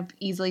could kind of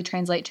easily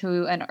translate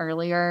to an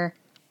earlier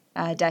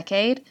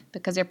decade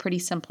because they're pretty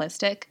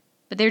simplistic,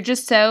 but they're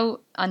just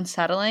so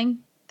unsettling.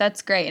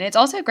 That's great. And it's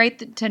also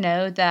great to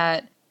know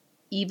that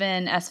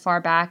even as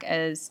far back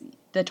as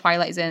the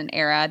Twilight Zone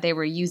era, they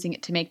were using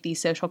it to make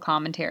these social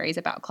commentaries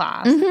about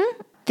class.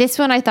 Mm-hmm. This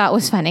one I thought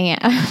was funny.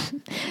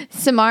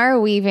 Samara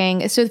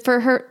Weaving. So for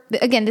her,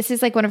 again, this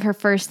is like one of her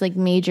first like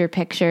major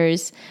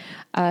pictures.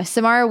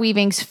 Samara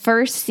Weaving's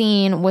first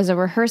scene was a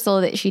rehearsal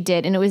that she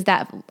did, and it was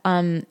that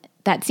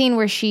scene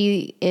where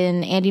she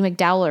and Andie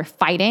MacDowell are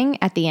fighting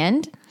at the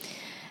end,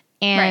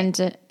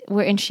 and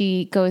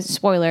she goes,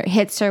 spoiler,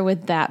 hits her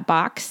with that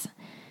box.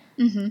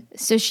 Mm-hmm.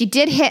 So she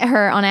did hit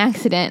her on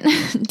accident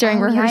during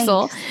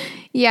rehearsal. Yikes.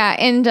 Yeah,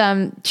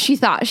 and she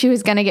thought she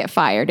was going to get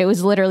fired. It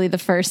was literally the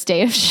first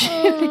day of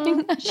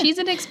shooting. She's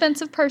an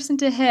expensive person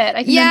to hit.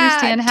 I can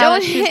understand how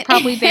she's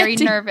probably very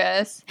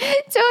nervous.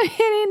 Don't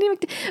hit Andie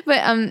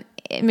MacDowell.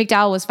 But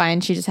MacDowell was fine.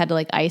 She just had to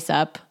like ice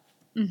up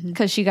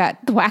because she got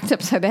whacked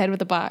upside the head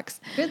with a box.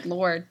 Good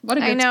Lord. What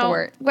a good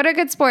sport. What a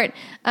good sport.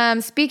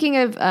 Speaking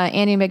of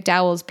Andie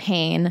MacDowell's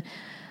pain,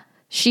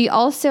 she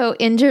also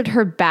injured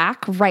her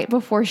back right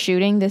before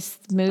shooting this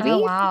movie. Oh,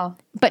 wow.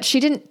 But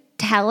she didn't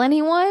tell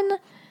anyone.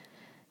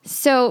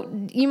 So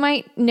you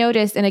might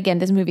notice, and again,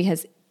 this movie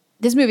has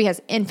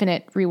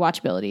infinite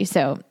rewatchability.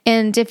 So,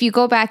 and if you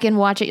go back and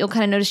watch it, you'll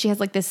kind of notice she has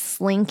like this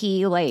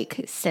slinky,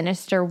 like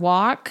sinister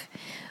walk.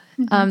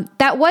 Mm-hmm.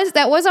 That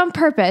was on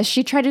purpose.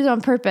 She tried to do it on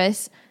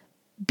purpose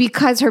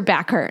because her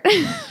back hurt.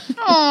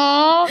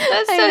 Oh,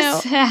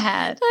 that's so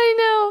sad. I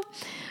know.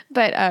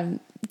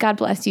 But God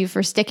bless you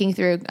for sticking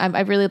through.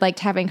 I really liked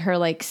having her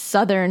like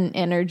Southern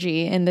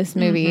energy in this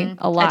movie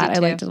a lot. I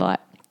liked it a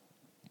lot.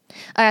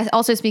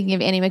 Also, speaking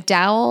of Andie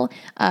MacDowell,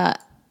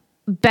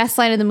 best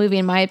line of the movie,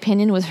 in my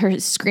opinion, was her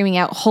screaming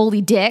out,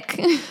 "Holy dick."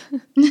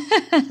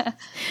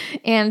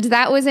 And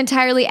that was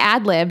entirely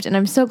ad-libbed, and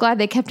I'm so glad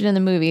they kept it in the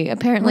movie.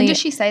 Apparently, when does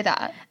she say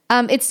that?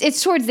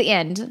 It's towards the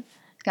end.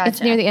 Gotcha.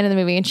 It's near the end of the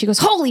movie, and she goes,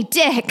 "Holy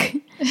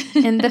dick."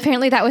 And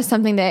apparently that was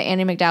something that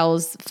Andie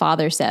MacDowell's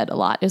father said a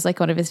lot. It was like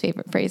one of his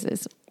favorite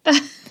phrases.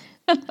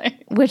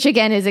 Which,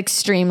 again, is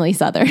extremely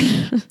Southern.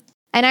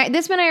 And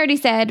this one I already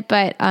said,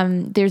 but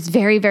there's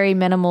very, very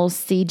minimal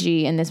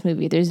CG in this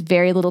movie. There's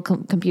very little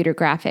computer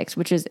graphics,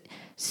 which is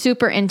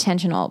super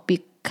intentional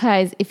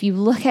because if you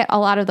look at a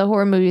lot of the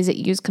horror movies that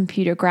use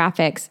computer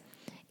graphics,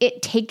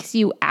 it takes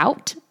you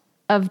out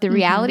of the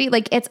reality.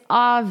 Like, it's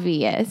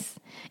obvious.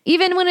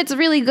 Even when it's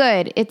really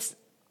good, it's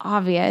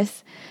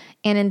obvious.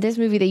 And in this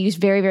movie, they used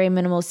very, very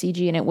minimal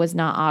CG, and it was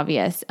not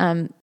obvious.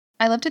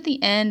 I loved at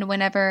the end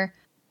whenever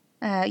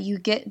you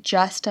get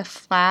just a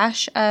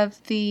flash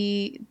of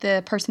the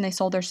person they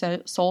sold their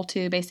soul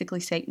to,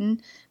 basically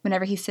Satan,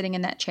 whenever he's sitting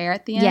in that chair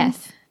at the end.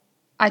 Yes.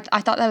 I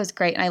thought that was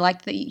great, and I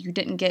liked that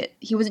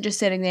he wasn't just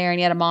sitting there and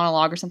he had a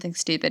monologue or something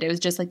stupid. It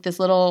was just like this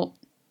little,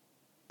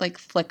 like,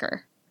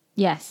 flicker.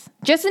 Yes.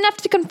 Just enough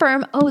to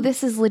confirm, oh,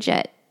 this is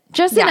legit.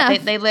 Just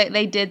enough.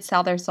 They did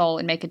sell their soul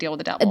and make a deal with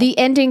the devil. The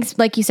endings,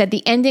 like you said,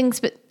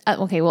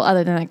 okay, well,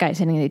 other than that guy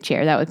sitting in the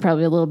chair, that was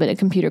probably a little bit of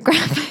computer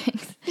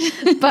graphics.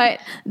 But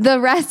the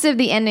rest of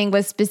the ending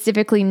was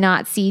specifically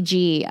not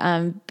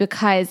CG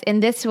because,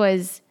 and this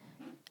was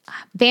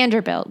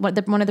Vanderbilt,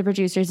 one of the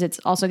producers that's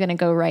also going to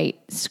go write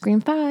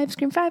Scream 5,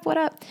 what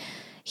up?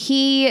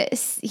 He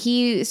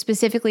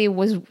specifically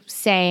was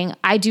saying,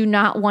 I do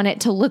not want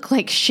it to look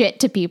like shit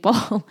to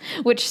people,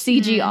 which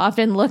CG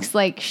often looks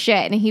like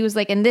shit. And he was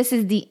like, and this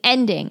is the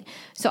ending.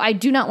 So I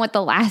do not want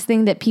the last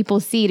thing that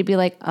people see to be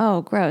like,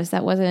 oh, gross.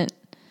 That wasn't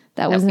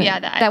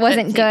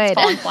good.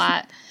 Falling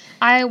flat.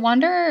 I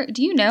wonder,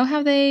 do you know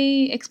how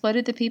they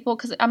exploded the people?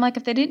 Because I'm like,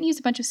 if they didn't use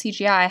a bunch of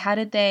CGI, how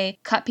did they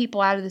cut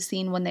people out of the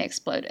scene when they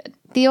exploded?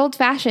 The old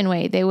fashioned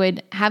way. They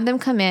would have them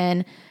come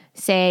in,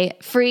 say,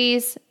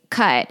 freeze,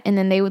 cut, and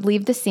then they would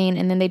leave the scene,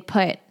 and then they'd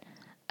put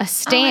a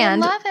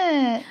stand. Oh, I love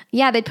it.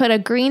 Yeah, they'd put a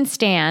green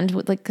stand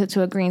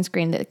to a green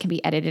screen that can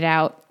be edited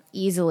out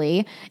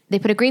easily. They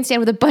put a green stand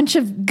with a bunch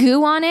of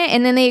goo on it,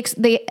 and then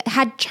they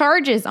had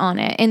charges on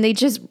it, and they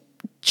just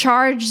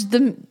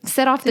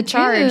set off the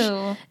charge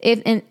goo.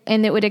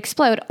 and it would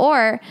explode.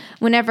 Or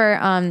whenever,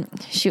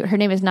 her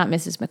name is not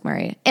Mrs.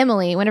 McMurray,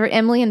 Emily, whenever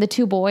Emily and the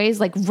two boys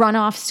like run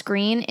off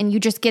screen and you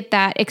just get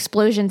that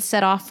explosion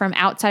set off from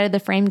outside of the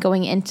frame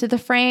going into the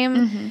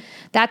frame.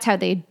 That's how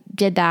they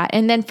did that.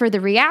 And then for the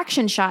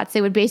reaction shots,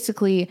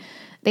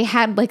 they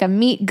had like a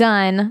meat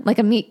gun, like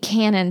a meat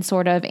cannon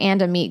sort of,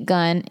 and a meat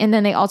gun. And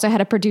then they also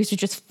had a producer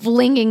just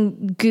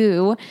flinging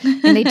goo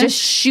and they just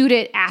shoot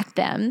it at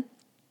them.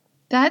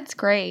 That's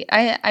great.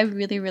 I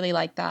really, really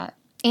like that.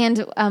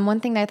 And one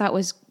thing that I thought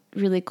was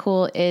really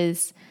cool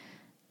is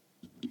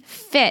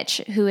Fitch,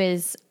 who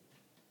is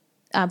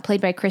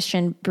played by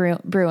Christian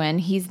Bruin.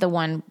 He's the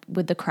one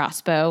with the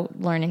crossbow,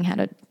 learning how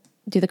to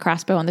do the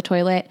crossbow on the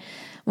toilet.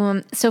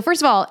 So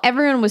first of all,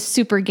 everyone was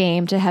super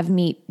game to have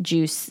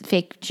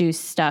fake juice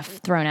stuff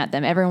thrown at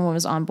them. Everyone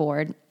was on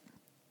board.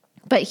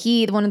 But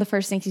one of the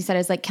first things he said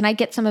is like, can I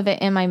get some of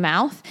it in my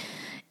mouth?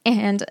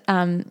 And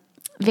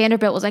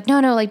Vanderbilt was like, no,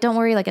 like, don't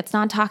worry. Like, it's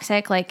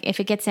non-toxic. Like, if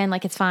it gets in,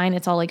 like, it's fine.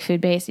 It's all like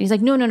food-based. He's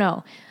like,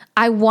 no.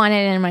 I want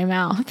it in my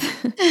mouth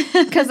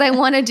because I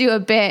want to do a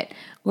bit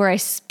where I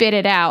spit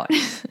it out.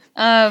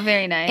 Oh,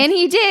 very nice. And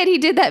he did. He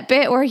did that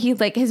bit where he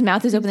like his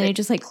mouth is open and he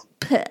just like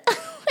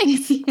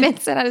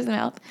spits it out of his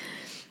mouth.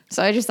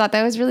 So I just thought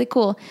that was really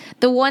cool.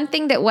 The one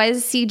thing that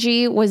was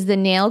CG was the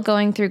nail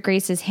going through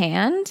Grace's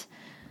hand.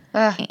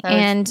 That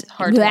was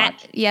hard to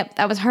watch. Yep,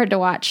 that was hard to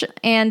watch.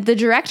 And the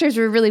directors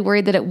were really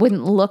worried that it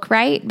wouldn't look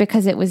right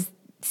because it was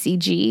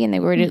CG and they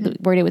were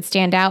worried it would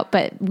stand out.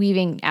 But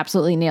Weaving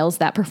absolutely nails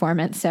that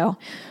performance. So,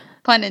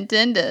 pun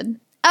intended.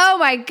 Oh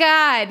my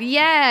God!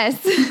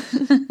 Yes,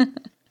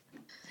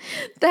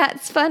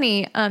 that's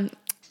funny.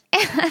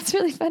 That's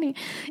really funny.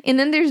 And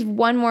then there's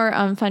one more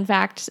fun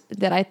fact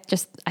that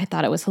I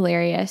thought it was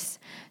hilarious.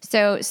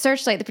 So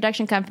Searchlight, the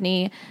production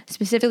company,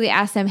 specifically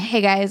asked them,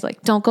 hey guys,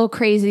 like, don't go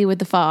crazy with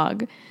the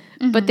fog.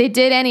 But they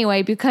did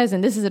anyway because,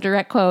 and this is a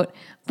direct quote,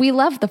 we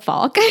love the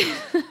fog.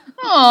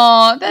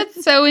 Aw,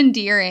 that's so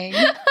endearing.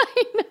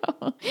 I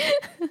know.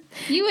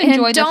 You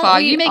enjoy the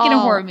fog. You make it a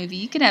horror movie.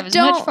 You can have as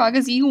much fog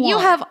as you want. You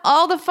have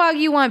all the fog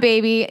you want,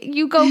 baby.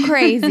 You go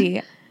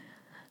crazy.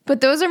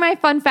 But those are my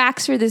fun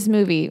facts for this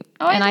movie.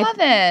 Oh, I love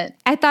it.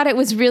 I thought it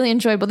was really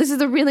enjoyable. This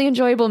is a really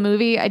enjoyable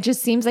movie. It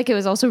just seems like it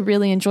was also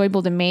really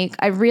enjoyable to make.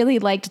 I really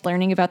liked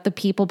learning about the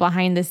people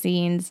behind the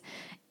scenes,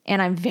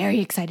 and I'm very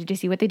excited to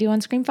see what they do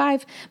on Scream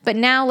 5. But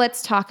now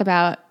let's talk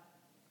about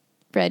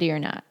Ready or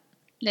Not.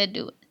 Let's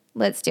do it.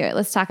 Let's do it.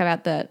 Let's talk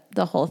about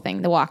the whole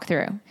thing, the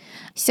walkthrough.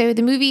 So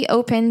the movie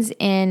opens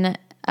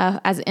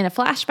as in a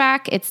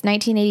flashback. It's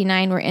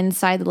 1989. We're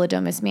inside the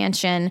Domas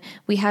mansion.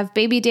 We have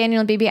baby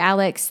Daniel and baby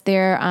Alex.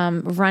 They're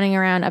running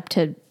around up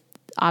to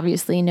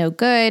obviously no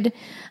good.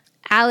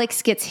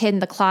 Alex gets hid in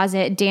the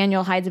closet.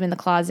 Daniel hides him in the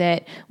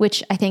closet,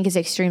 which I think is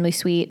extremely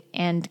sweet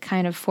and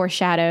kind of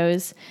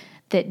foreshadows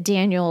that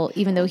Daniel,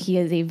 even though he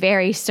is a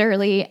very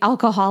surly,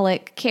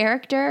 alcoholic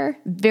character,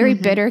 very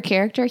bitter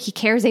character, he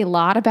cares a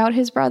lot about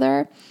his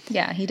brother.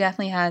 Yeah, he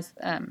definitely has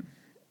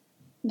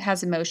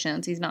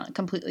emotions. He's not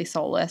completely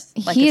soulless.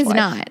 Like he his is wife.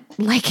 not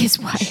like his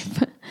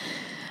wife.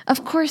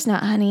 Of course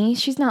not, honey.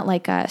 She's not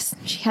like us.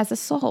 She has a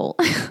soul.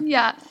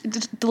 Yeah,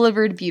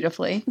 delivered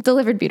beautifully.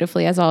 Delivered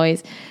beautifully, as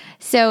always.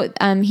 So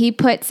he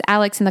puts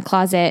Alex in the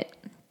closet,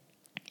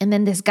 and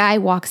then this guy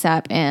walks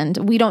up, and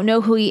we don't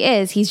know who he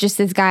is. He's just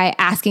this guy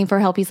asking for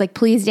help. He's like,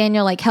 please,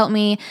 Daniel, like, help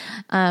me.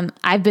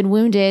 I've been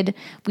wounded.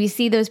 We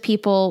see those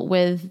people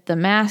with the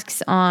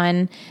masks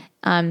on,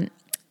 and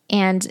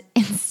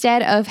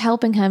instead of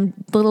helping him,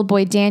 little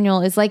boy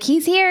Daniel is like,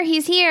 he's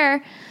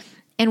here.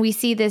 And we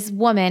see this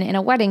woman in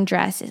a wedding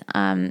dress,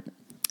 and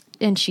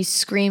she's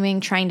screaming,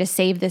 trying to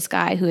save this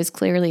guy who is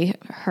clearly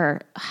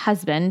her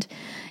husband,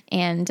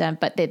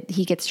 but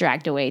he gets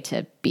dragged away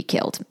to be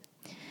killed.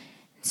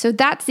 So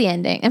that's the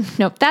ending.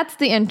 Nope, that's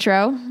the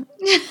intro.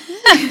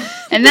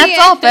 And that's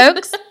all,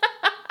 folks.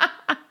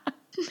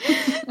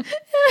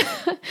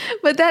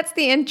 But that's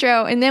the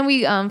intro. And then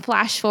we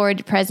flash forward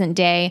to present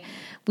day.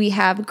 We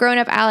have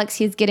grown-up Alex.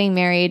 He's getting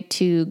married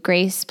to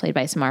Grace, played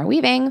by Samara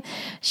Weaving.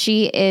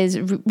 She is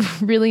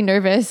really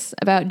nervous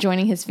about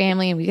joining his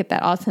family, and we get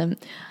that awesome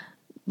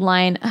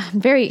line.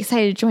 I'm very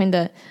excited to join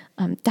the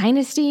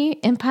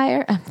Dynasty,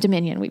 Empire,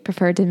 Dominion. We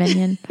prefer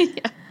Dominion.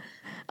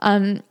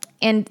 Yeah.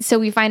 And so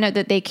we find out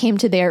that they came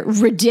to their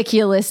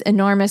ridiculous,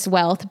 enormous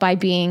wealth by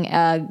being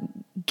a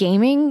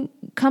gaming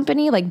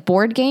company, like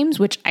board games,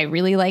 which I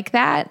really like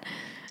that.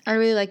 I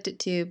really liked it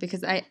too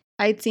because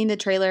I'd seen the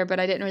trailer, but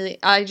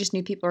I just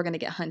knew people were going to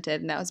get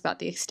hunted, and that was about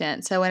the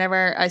extent. So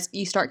whenever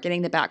you start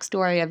getting the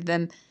backstory of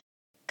them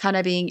kind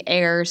of being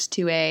heirs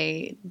to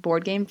a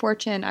board game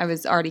fortune, I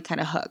was already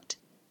kind of hooked.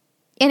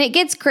 And it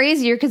gets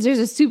crazier because there's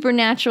a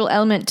supernatural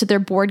element to their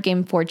board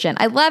game fortune.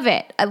 I love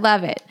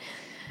it.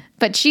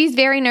 But she's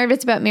very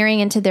nervous about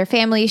marrying into their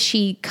family.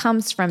 She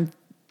comes from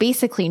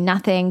basically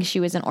nothing. She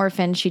was an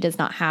orphan. She does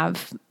not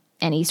have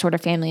any sort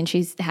of family, and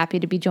she's happy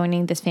to be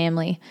joining this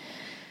family.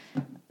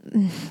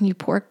 You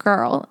poor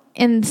girl.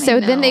 And so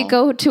then they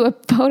go to a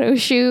photo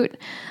shoot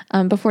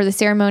before the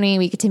ceremony.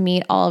 We get to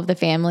meet all of the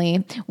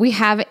family. We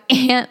have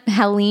Aunt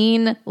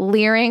Helene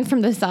leering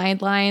from the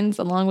sidelines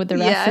along with the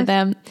rest of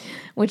them,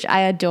 which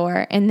I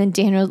adore. And then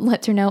Daniel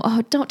lets her know,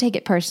 oh, don't take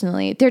it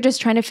personally. They're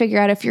just trying to figure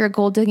out if you're a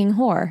gold digging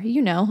whore,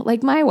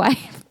 like my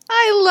wife.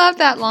 I love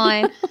that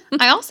line.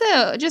 I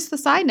also, just a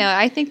side note,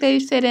 I think they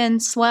fit in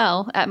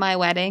swell at my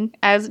wedding,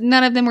 as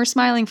none of them were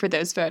smiling for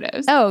those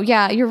photos. Oh,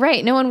 yeah, you're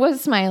right. No one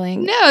was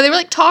smiling. No, they were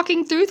like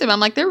talking through them.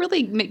 I'm like, they're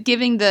really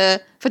giving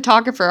the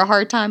photographer a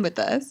hard time with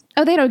this.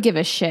 Oh, they don't give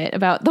a shit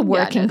about the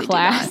working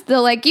class. They're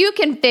like, you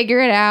can figure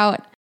it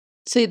out.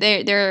 So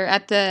they're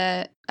at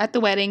the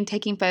wedding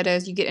taking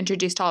photos. You get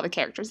introduced to all the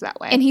characters that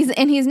way. And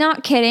he's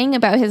not kidding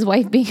about his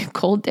wife being a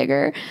gold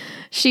digger.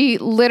 She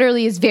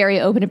literally is very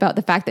open about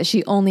the fact that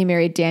she only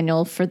married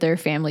Daniel for their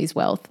family's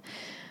wealth.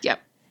 Yep.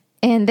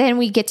 And then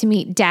we get to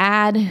meet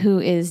Dad,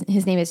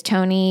 his name is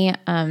Tony.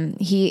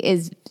 He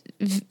is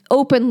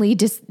openly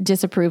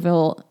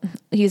disapproval.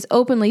 He's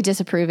openly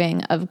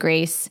disapproving of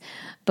Grace,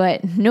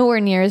 but nowhere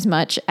near as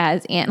much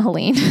as Aunt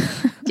Helene.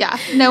 Yeah,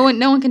 no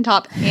one can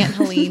top Aunt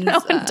Helene's.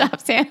 No one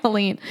tops Aunt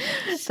Helene.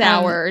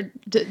 Sour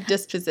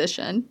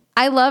disposition.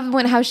 I love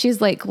how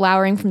she's like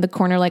glowering from the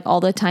corner like all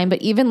the time,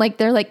 but even like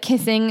they're like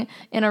kissing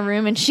in a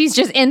room and she's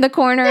just in the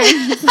corner.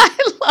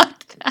 I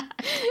loved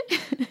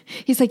that.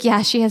 He's like,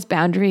 yeah, she has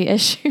boundary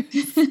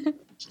issues.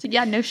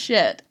 Yeah, no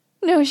shit.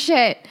 No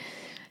shit.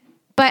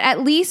 But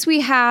at least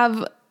we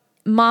have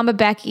Mama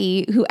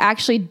Becky, who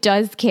actually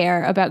does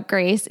care about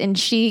Grace, and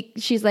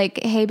she's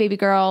like, hey, baby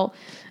girl,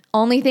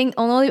 only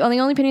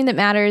opinion that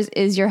matters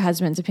is your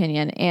husband's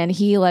opinion, and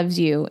he loves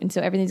you, and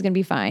so everything's gonna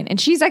be fine. And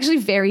she's actually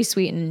very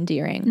sweet and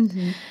endearing.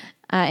 Mm-hmm.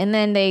 And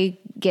then they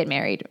get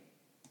married.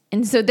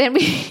 And so then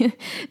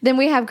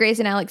we have Grace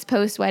and Alex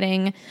post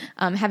wedding,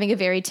 having a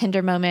very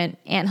tender moment.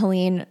 Aunt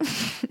Helene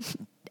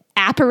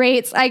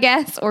apparates, I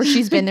guess, or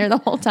she's been there the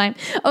whole time.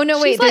 Oh no,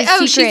 wait, she's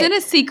like, she's in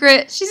a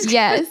secret.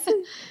 Yes.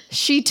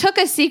 She took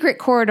a secret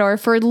corridor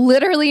for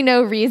literally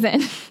no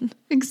reason.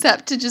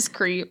 Except to just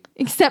creep.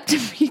 Except to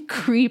be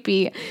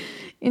creepy.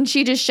 And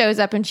she just shows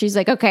up and she's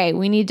like, okay,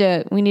 we need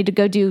to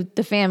go do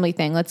the family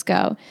thing. Let's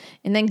go.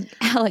 And then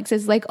Alex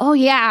is like, oh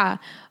yeah,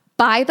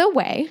 by the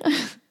way,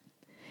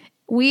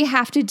 we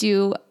have to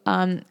do,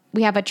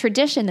 we have a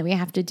tradition that we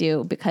have to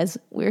do because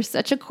we're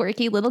such a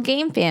quirky little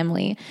game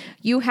family.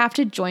 You have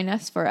to join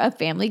us for a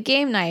family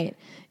game night.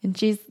 And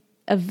she's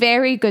a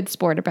very good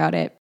sport about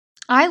it.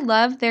 I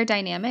love their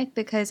dynamic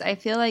because I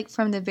feel like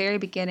from the very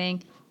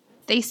beginning,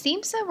 they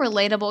seem so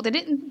relatable.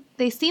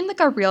 They seemed like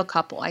a real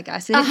couple, I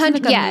guess. They didn't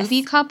seem like a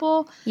movie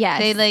couple. Yes.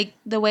 They like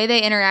the way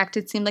they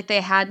interacted seemed like they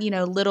had,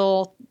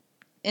 little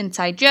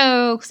inside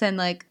jokes and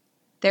like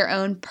their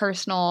own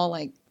personal,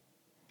 like,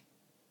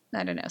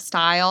 I don't know,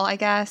 style, I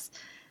guess.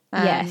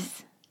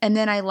 Yes. And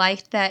then I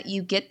liked that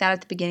you get that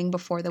at the beginning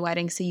before the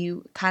wedding. So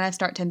you kind of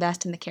start to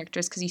invest in the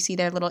characters because you see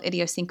their little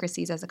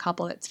idiosyncrasies as a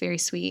couple. That's very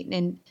sweet.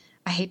 And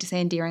I hate to say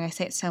endearing. I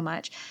say it so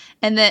much.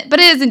 But it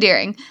is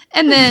endearing.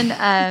 And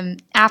then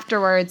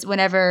afterwards,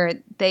 whenever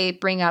they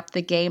bring up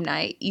the game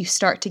night, you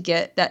start to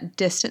get that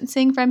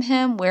distancing from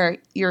him where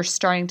you're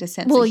starting to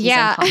sense that he's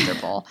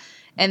uncomfortable.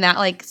 And that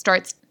like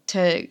starts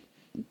to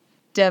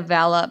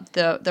develop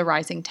the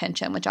rising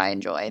tension, which I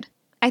enjoyed.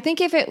 I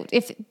think if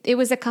it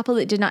was a couple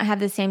that did not have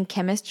the same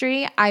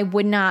chemistry, I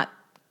would not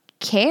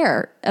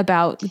care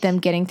about them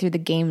getting through the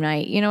game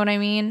night. You know what I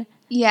mean?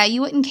 Yeah,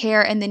 you wouldn't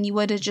care, and then you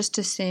would have just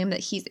assumed that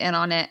he's in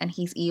on it and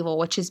he's evil,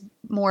 which is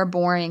more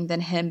boring than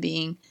him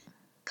being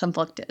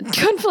conflicted.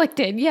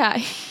 Conflicted, yeah.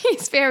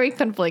 He's very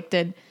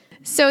conflicted.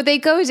 So they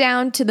go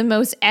down to the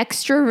most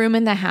extra room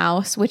in the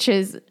house, which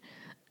is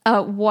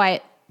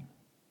 80-foot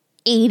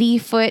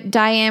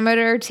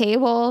diameter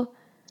table?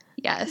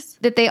 Yes.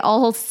 That they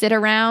all sit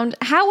around.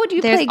 How would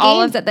you play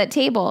games at that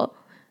table?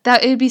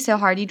 That it would be so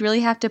hard. You'd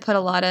really have to put a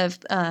lot of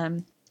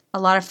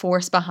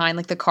force behind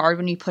like the card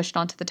when you push it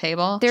onto the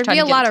table. There'd be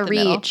a lot of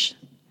reach.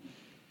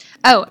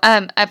 Oh,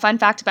 a fun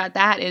fact about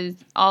that is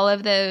all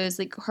of those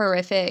like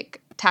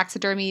horrific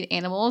taxidermied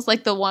animals,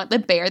 like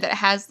the bear that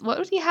has, what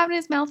would he have in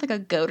his mouth? Like a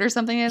goat or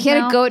something in his mouth? He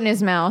had a goat in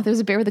his mouth. There was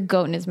a bear with a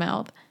goat in his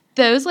mouth.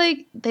 Those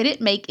like, they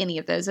didn't make any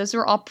of those. Those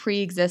were all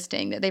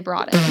pre-existing that they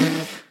brought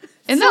in.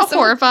 Isn't that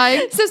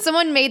horrifying? So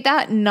someone made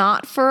that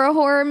not for a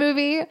horror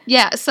movie?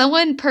 Yeah,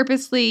 someone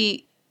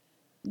purposely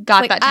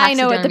got that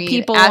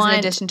taxidermy as an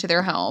addition to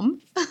their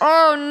home.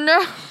 Oh,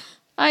 no.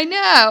 I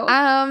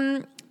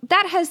know.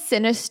 That has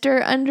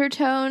sinister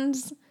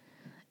undertones.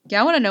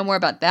 Yeah, I want to know more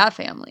about that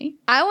family.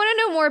 I want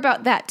to know more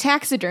about that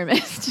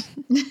taxidermist.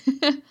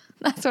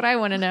 That's what I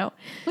want to know.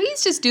 Well,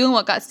 he's just doing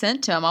what got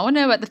sent to him. I want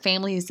to know about the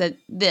family who said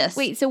this.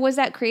 Wait, so was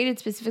that created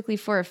specifically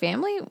for a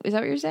family? Is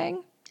that what you're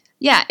saying?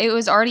 Yeah, it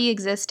was already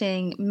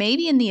existing,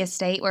 maybe in the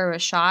estate where it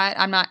was shot.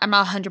 I'm not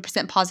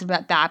 100% positive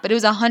about that, but it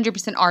was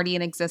 100% already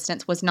in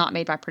existence, was not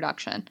made by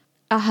production.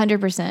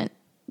 100%.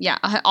 Yeah,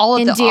 all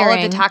of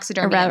the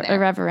taxidermy in there.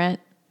 Irreverent.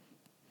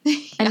 Yeah.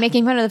 I'm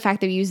making fun of the fact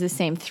that we use the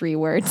same 3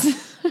 words.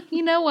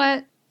 You know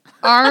what?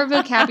 Our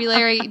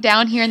vocabulary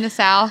down here in the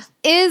South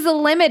is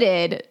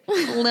limited.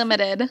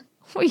 Limited.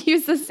 We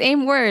use the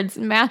same words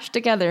mashed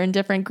together in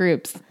different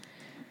groups.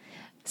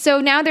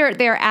 So now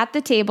they're at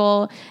the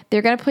table.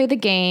 They're going to play the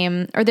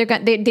game, or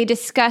they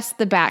discuss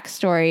the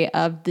backstory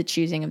of the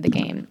choosing of the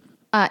game.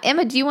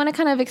 Emma, do you want to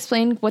kind of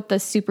explain what the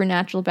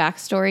supernatural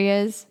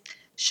backstory is?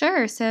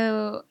 Sure.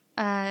 So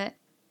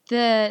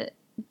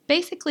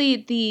basically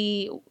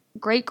the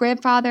great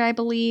grandfather, I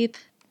believe,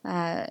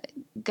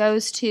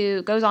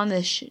 goes on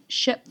this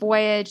ship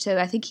voyage. So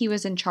I think he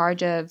was in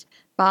charge of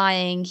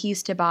buying. He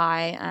used to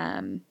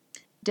buy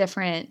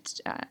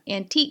different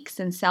antiques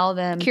and sell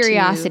them.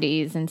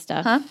 Curiosities and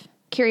stuff. Huh?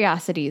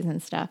 Curiosities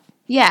and stuff.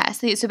 Yeah.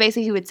 So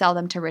basically, he would sell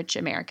them to rich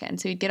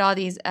Americans. So he'd get all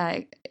these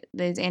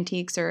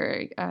antiques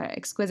or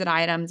exquisite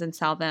items and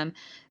sell them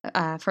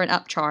for an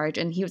upcharge.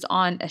 And he was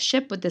on a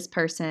ship with this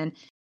person.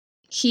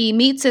 He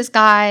meets this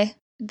guy.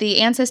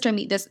 The ancestor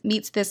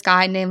meets this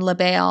guy named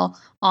LaBelle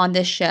on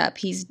this ship.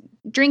 He's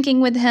drinking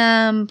with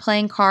him,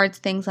 playing cards,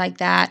 things like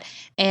that.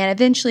 And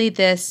eventually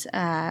this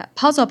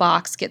puzzle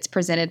box gets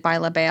presented by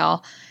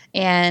LaBelle.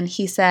 And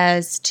he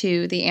says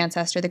to the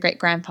ancestor, the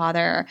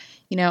great-grandfather,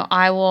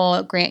 I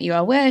will grant you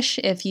a wish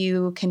if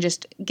you can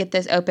just get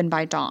this open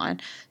by dawn.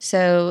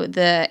 So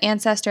the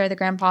ancestor, the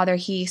grandfather,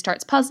 he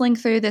starts puzzling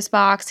through this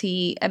box.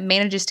 He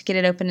manages to get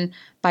it open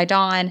by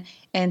dawn.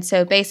 And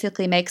so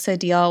basically makes a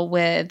deal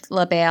with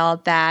LaBelle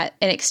that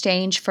in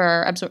exchange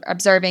for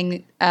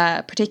observing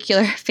a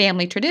particular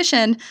family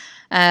tradition,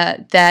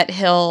 that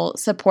he'll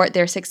support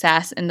their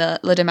success in the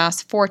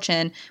Domas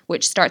fortune,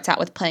 which starts out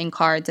with playing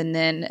cards and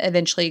then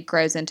eventually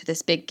grows into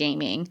this big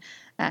gaming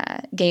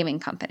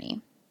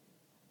company.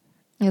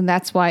 And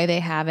that's why they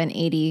have an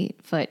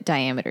 80-foot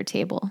diameter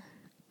table.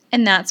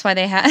 And that's why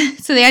they had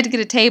to get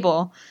a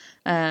table.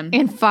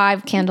 And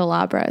 5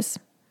 candelabras.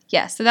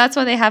 Yeah, so that's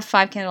why they have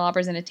 5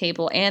 candelabras and a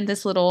table and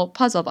this little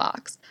puzzle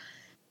box.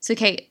 So,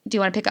 Kate, do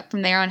you want to pick up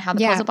from there on how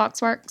the puzzle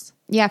box works?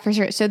 Yeah, for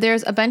sure. So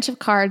there's a bunch of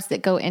cards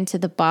that go into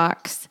the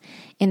box,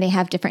 and they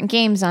have different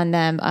games on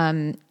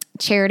them.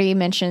 Charity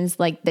mentions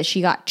that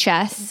she got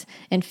chess,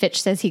 and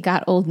Fitch says he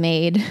got Old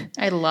Maid.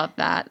 I love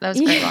that. That was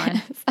a great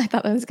line. I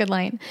thought that was a good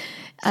line.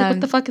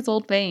 What the fuck is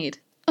Old Maid?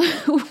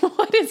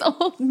 What is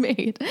Old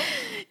Maid?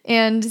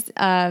 And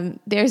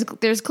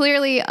there's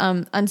clearly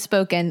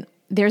unspoken.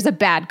 There's a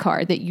bad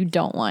card that you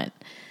don't want.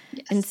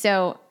 Yes. And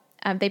so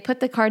they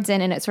put the cards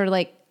in, and it's sort of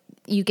like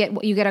you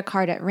get a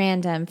card at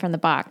random from the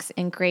box,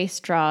 and Grace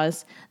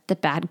draws the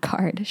bad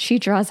card. She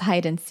draws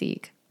hide and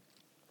seek.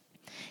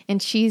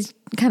 And she's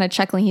kind of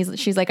chuckling.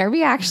 She's like, are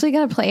we actually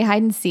going to play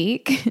hide and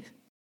seek?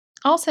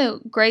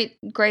 Also, great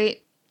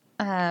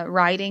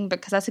writing,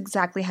 because that's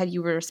exactly how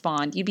you would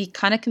respond. You'd be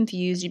kind of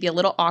confused. You'd be a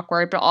little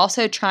awkward, but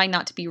also trying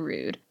not to be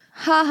rude.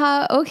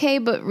 Haha, okay,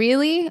 but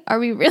really? Are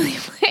we really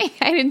playing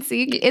hide and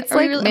seek? It's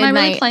midnight. Am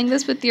I really playing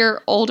this with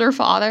your older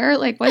father?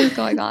 What is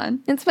going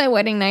on? It's my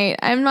wedding night.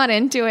 I'm not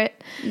into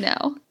it.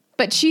 No.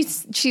 But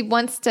she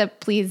wants to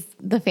please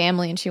the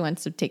family, and she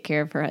wants to take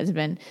care of her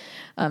husband,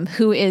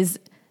 who is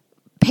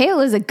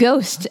pale as a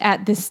ghost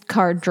at this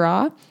card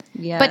draw.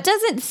 Yes. But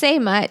doesn't say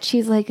much.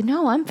 He's like,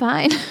 no, I'm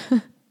fine.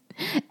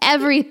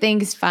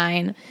 Everything's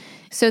fine.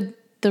 So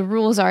the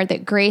rules are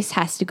that Grace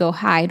has to go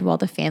hide while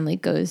the family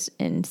goes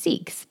and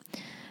seeks.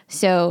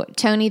 So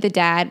Tony, the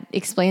dad,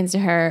 explains to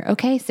her,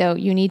 okay, so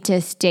you need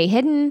to stay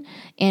hidden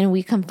and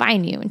we come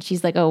find you. And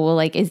she's like, oh,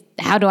 well,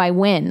 how do I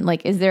win?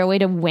 Is there a way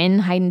to win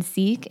hide and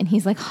seek? And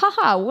he's like,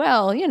 haha,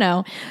 well,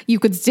 you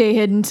could stay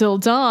hidden till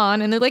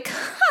dawn. And they're like,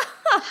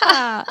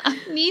 ha.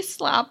 Knee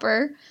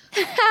slapper.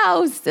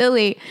 How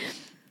silly.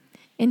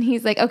 And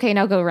he's like, okay,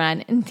 now go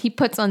run. And he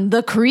puts on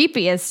the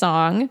creepiest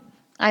song.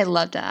 I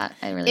loved that.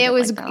 I really It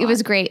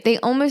was great. They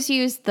almost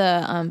used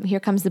the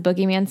Here Comes the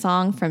Boogeyman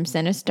song from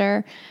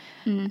Sinister.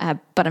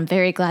 But I'm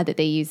very glad that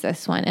they used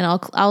this one, and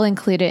I'll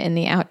include it in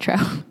the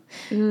outro.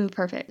 Ooh,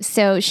 perfect.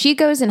 So she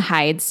goes and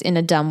hides in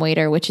a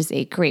dumbwaiter, which is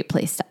a great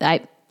place.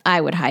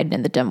 I would hide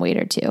in the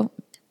dumbwaiter too.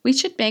 We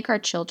should make our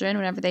children,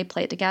 whenever they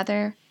play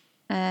together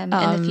in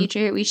the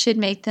future, we should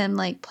make them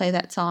play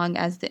that song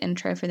as the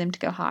intro for them to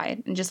go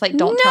hide, and just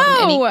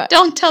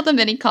don't tell them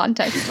any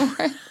context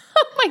for it.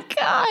 Oh my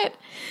God.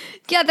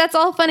 Yeah, that's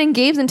all fun and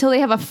games until they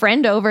have a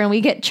friend over and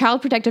we get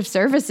Child Protective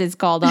Services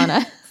called on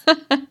us.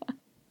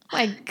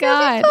 My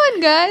God.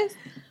 Fun, guys.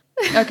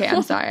 Okay,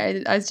 I'm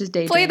sorry. I was just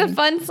daydreaming. Play the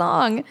fun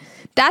song.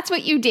 That's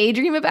what you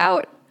daydream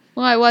about?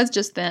 Well, I was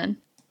just then.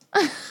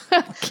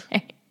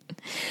 Okay.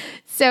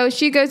 So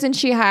she goes and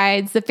she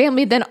hides. The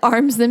family then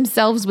arms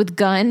themselves with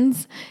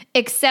guns,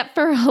 except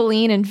for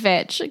Helene and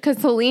Fitch,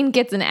 because Helene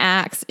gets an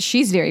axe.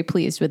 She's very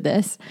pleased with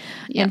this.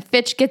 Yep. And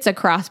Fitch gets a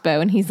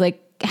crossbow, and he's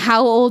like,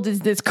 how old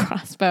is this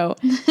crossbow?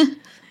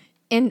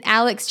 And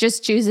Alex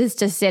just chooses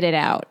to sit it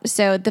out.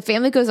 So the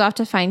family goes off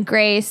to find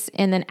Grace,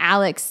 and then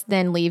Alex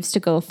then leaves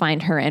to go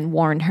find her and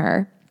warn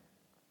her.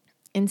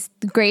 And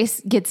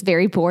Grace gets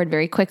very bored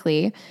very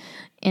quickly,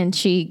 and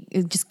she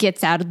just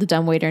gets out of the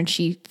dumbwaiter, and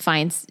she's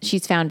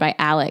found by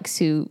Alex,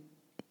 who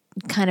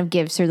kind of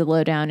gives her the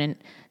lowdown and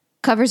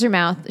covers her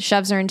mouth,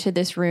 shoves her into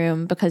this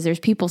room because there's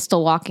people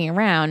still walking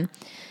around.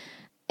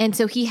 And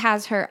so he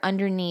has her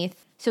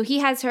underneath. So he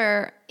has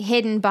her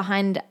hidden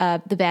behind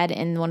the bed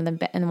in one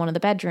of the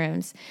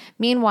bedrooms.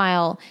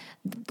 Meanwhile,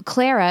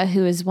 Clara,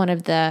 who is one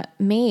of the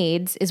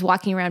maids, is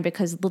walking around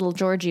because little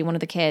Georgie, one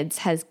of the kids,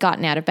 has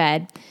gotten out of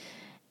bed.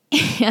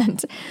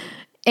 And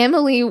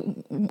Emily,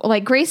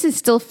 like, Grace is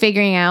still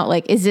figuring out,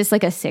 like, is this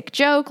like a sick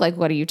joke? Like,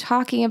 what are you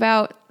talking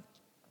about?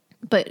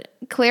 But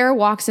Clara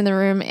walks in the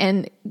room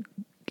and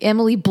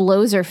Emily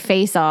blows her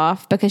face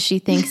off because she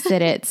thinks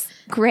that it's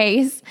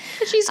Grace.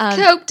 She's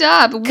coked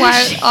up,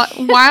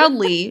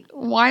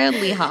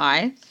 wildly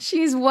high.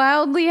 She's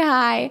wildly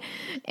high.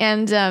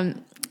 And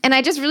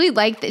I just really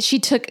like that she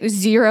took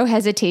zero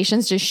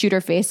hesitations to shoot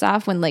her face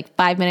off when, like,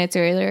 5 minutes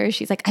earlier,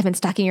 she's like, I've been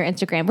stalking your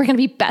Instagram. We're going to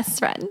be best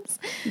friends.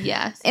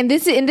 Yes. And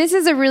this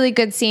is a really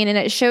good scene, and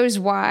it shows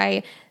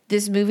why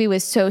this movie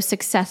was so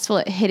successful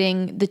at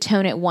hitting the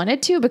tone it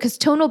wanted to, because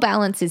tonal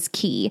balance is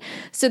key.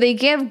 So they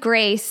give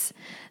Grace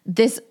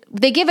this,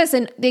 they give us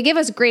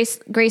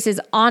Grace's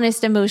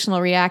honest emotional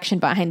reaction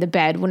behind the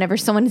bed whenever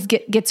someone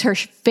gets her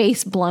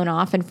face blown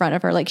off in front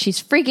of her. Like,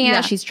 she's freaking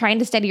out. She's trying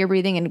to steady her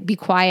breathing and be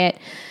quiet.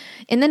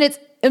 And then it's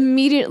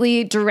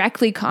immediately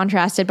directly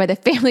contrasted by the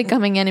family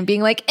coming in and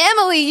being like,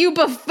 Emily, you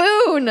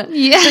buffoon.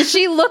 Yeah. Does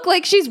she look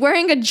like she's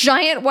wearing a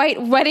giant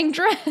white wedding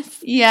dress?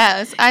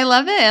 Yes. I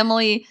love that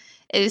Emily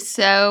is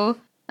so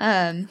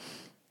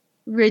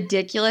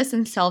ridiculous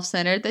and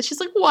self-centered that she's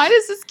like, why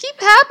does this keep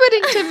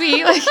happening to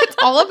me? Like, it's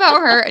all about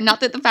her, and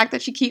not that the fact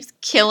that she keeps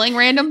killing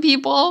random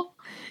people.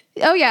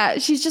 Oh yeah,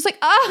 she's just like,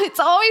 oh, it's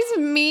always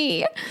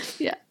me.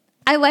 Yeah.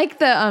 I like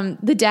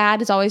the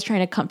dad is always trying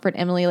to comfort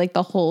Emily, like,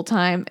 the whole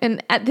time,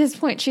 and at this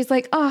point she's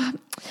like, oh,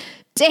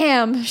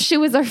 damn, she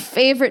was our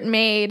favorite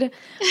maid.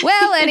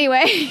 Well,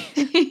 anyway.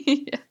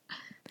 Yeah.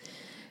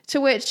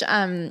 To which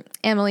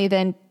Emily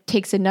then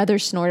takes another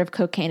snort of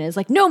cocaine and is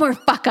like, no more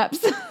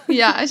fuck-ups.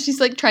 Yeah, she's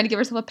like trying to give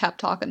herself a pep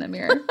talk in the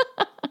mirror.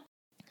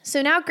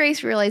 So now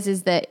Grace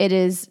realizes that it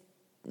is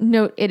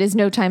no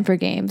time for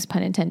games,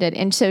 pun intended.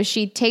 And so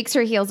she takes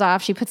her heels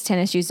off, she puts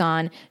tennis shoes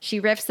on, she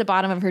rips the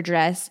bottom of her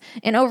dress,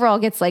 and overall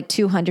gets like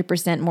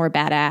 200% more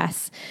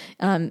badass.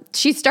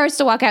 She starts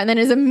to walk out and then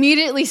is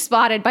immediately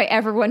spotted by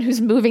everyone who's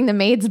moving the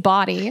maid's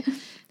body.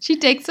 She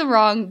takes the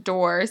wrong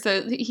door,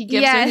 so he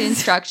gives her the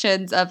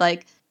instructions of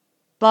like,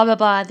 blah, blah,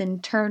 blah, then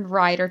turn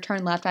right or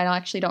turn left. I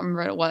don't remember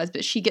what it was,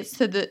 but she gets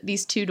to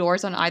these two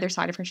doors on either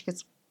side of her. She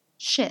goes,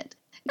 shit.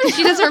 Because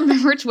she doesn't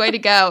remember which way to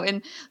go.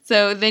 And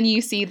so then you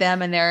see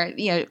them and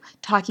they're,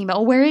 talking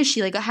about, where is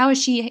she? Like, how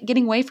is she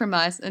getting away from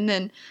us? And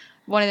then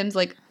one of them's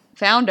like,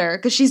 found her,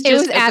 because she's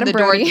just at the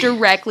door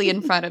directly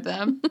in front of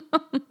them.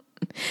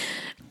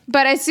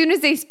 But as soon as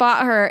they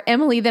spot her,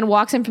 Emily then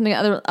walks in from the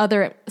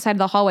other side of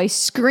the hallway,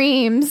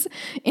 screams,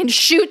 and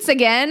shoots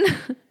again.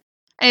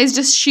 And is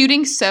just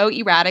shooting so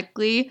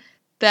erratically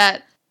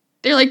that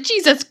they're like,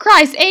 Jesus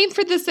Christ, aim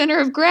for the center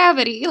of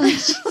gravity. Like,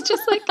 she's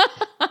just like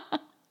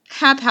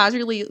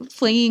haphazardly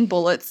flinging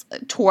bullets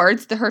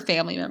towards her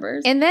family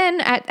members. And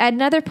then at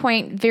another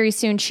point very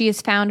soon, she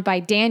is found by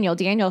Daniel.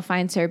 Daniel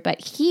finds her,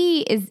 but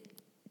he is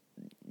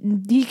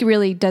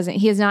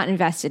not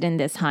invested in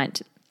this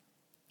hunt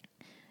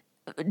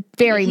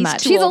very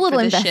much. He's a little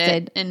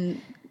invested.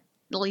 And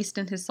at least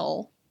in his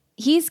soul.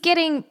 He's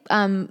getting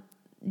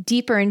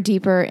deeper and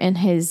deeper in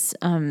his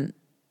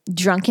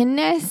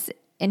drunkenness,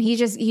 and he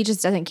just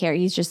doesn't care.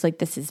 He's just like,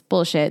 this is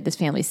bullshit. This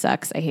family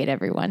sucks. I hate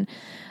everyone.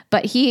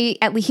 But he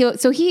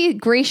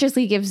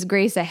graciously gives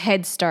Grace a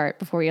head start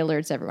before he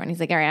alerts everyone. He's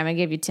like, all right, I'm gonna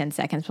give you 10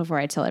 seconds before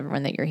I tell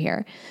everyone that you're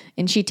here.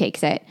 And she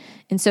takes it.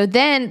 And so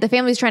then the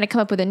family's trying to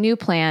come up with a new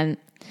plan.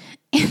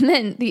 And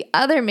then the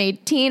other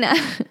maid, Tina,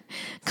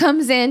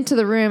 comes into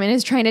the room and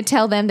is trying to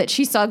tell them that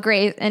she saw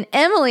Grace. And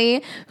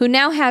Emily, who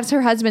now has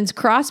her husband's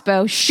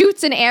crossbow,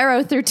 shoots an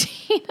arrow through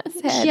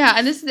Tina's head. Yeah,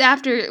 and this is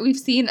after we've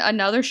seen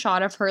another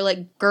shot of her,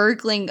 like,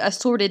 gurgling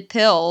assorted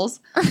pills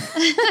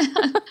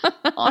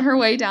on her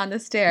way down the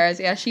stairs.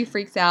 Yeah, she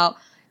freaks out.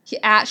 She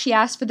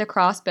asked for the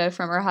crossbow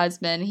from her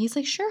husband. He's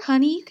like, sure,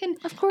 honey, you can.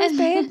 Of course,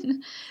 babe.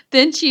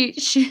 Then she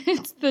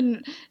shoots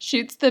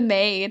the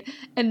maid,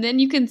 and then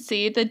you can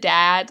see the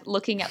dad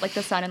looking at, like,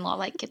 the son-in-law,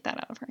 like, get that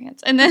out of her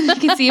hands. And then you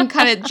can see him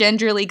kind of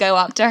gingerly go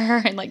up to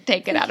her and, like,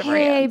 take it out of her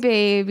hands.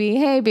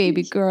 Hey,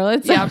 baby girl.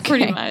 It's yeah, okay.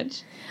 Pretty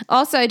much.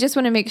 Also, I just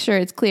want to make sure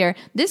it's clear.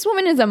 This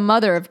woman is a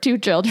mother of 2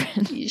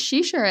 children.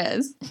 She sure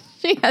is.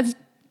 She has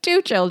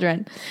 2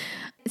 children.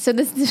 So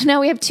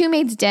now we have 2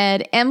 maids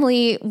dead.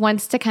 Emily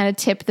wants to kind of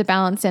tip the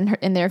balance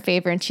in their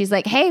favor. And she's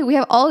like, hey, we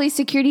have all these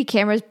security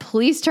cameras.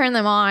 Please turn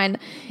them on.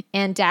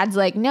 And Dad's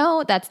like,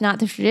 no, that's not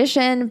the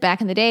tradition. Back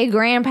in the day,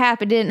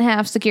 Grandpapa didn't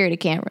have security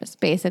cameras,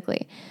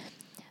 basically.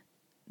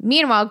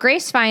 Meanwhile,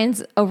 Grace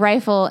finds a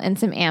rifle and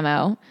some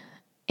ammo.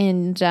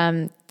 And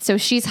so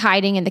she's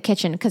hiding in the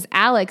kitchen because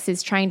Alex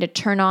is trying to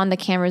turn on the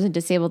cameras and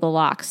disable the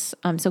locks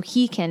so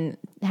he can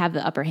have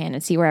the upper hand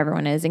and see where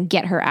everyone is and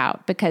get her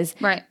out. Because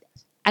right.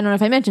 I don't know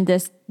if I mentioned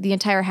this, the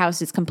entire house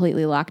is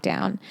completely locked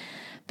down.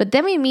 But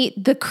then we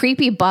meet the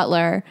creepy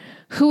butler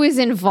who is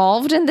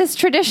involved in this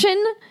tradition,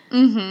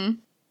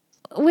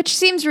 which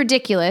seems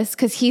ridiculous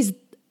because he's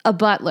a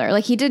butler.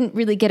 Like, he didn't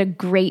really get a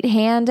great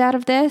hand out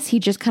of this. He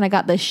just kind of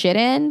got the shit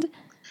end.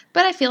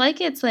 But I feel like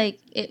it's like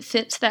it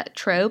fits that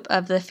trope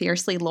of the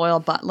fiercely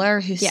loyal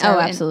butler who's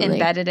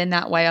embedded in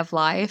that way of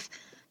life.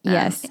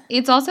 Yes.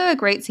 It's also a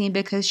great scene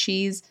because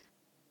she's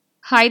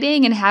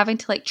hiding and having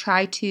to like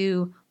try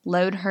to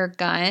load her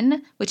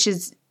gun,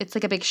 it's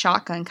like a big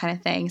shotgun kind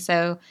of thing.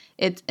 So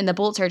and the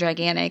bullets are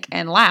gigantic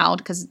and loud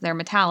because they're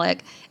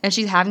metallic. And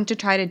she's having to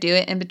try to do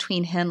it in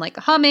between him like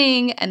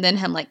humming and then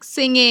him like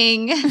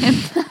singing.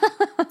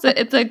 So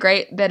it's a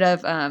great bit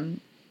of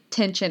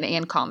tension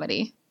and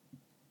comedy.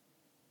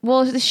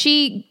 Well,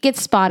 she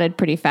gets spotted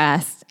pretty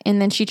fast,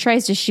 and then she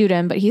tries to shoot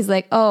him, but he's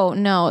like, oh,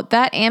 no,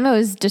 that ammo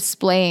is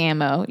display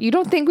ammo. You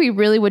don't think we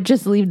really would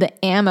just leave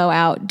the ammo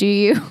out, do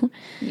you?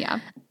 Yeah.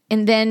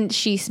 And then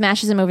she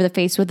smashes him over the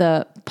face with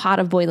a pot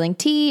of boiling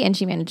tea, and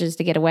she manages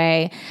to get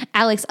away.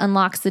 Alex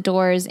unlocks the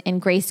doors,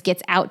 and Grace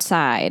gets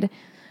outside.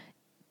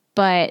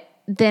 But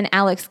then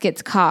Alex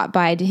gets caught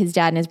by his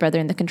dad and his brother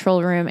in the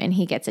control room, and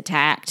he gets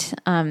attacked.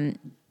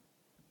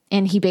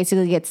 And he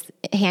basically gets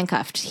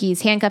handcuffed.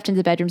 He's handcuffed in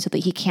the bedroom so that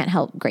he can't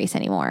help Grace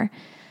anymore.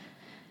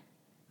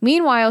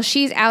 Meanwhile,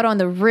 she's out on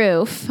the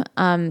roof,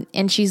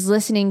 and she's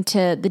listening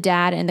to the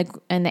dad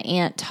and the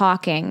aunt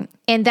talking.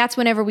 And that's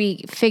whenever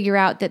we figure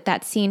out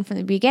that scene from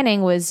the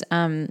beginning was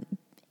Aunt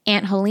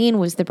Helene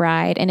was the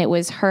bride, and it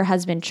was her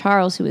husband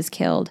Charles who was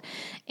killed.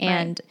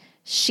 And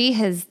she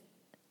has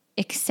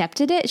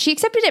accepted it. She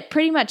accepted it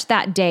pretty much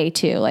that day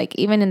too. Like,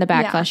 even in the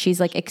backlash, she's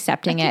like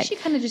accepting it. She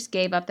kind of just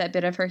gave up that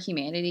bit of her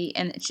humanity,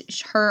 and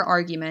her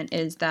argument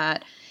is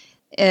that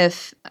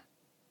if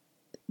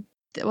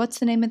what's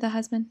the name of the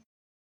husband?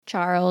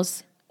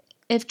 Charles.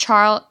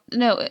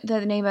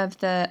 The name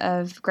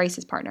of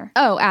Grace's partner.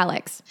 Oh,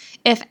 Alex.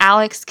 If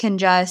Alex can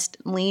just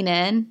lean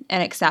in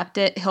and accept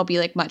it, he'll be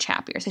like much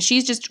happier. So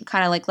she's just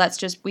kind of like,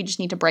 we just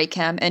need to break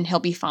him and he'll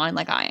be fine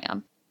like I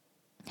am.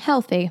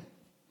 Healthy.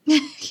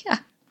 Yeah.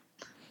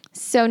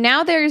 So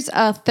now there's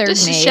a third maid.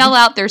 Just shell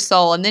out their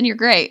soul and then you're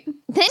great.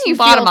 Then you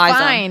feel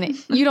fine.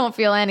 You don't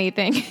feel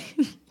anything.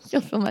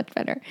 You'll feel much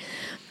better.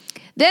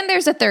 Then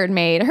there's a third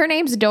maid. Her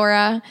name's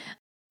Dora.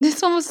 This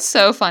one was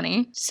so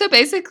funny. So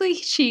basically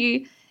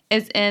she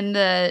is in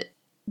the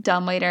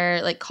dumbwaiter,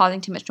 like causing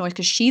too much noise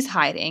because she's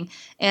hiding,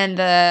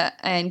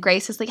 and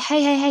Grace is like,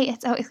 hey,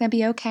 it's gonna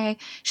be okay.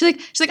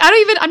 She's like,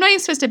 I'm not even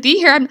supposed to be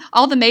here.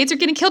 All the maids are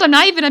getting killed. I'm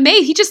not even a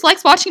maid. He just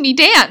likes watching me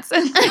dance.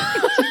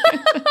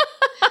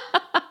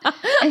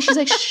 And she's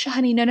like, shh,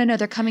 honey, no,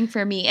 they're coming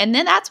for me. And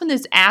then that's when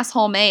this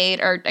asshole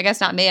maid, or I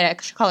guess not maid, I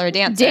should call her a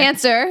dancer.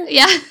 Dancer.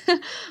 Yeah.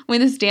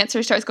 When this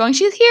dancer starts going,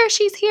 she's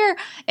here.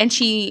 And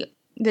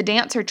the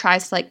dancer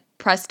tries to like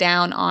press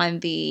down on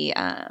the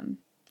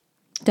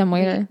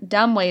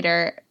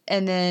dumbwaiter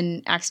and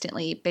then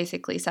accidentally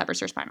basically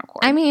severs her spinal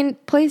cord. I mean,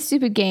 play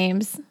stupid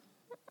games.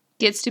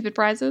 Get stupid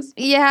prizes?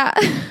 Yeah.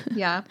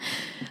 Yeah.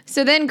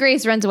 So then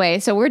Grace runs away.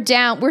 So we're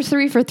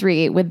 3 for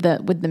 3 with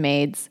the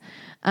maids.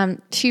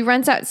 She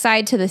runs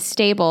outside to the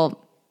stable.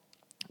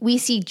 We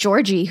see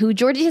Georgie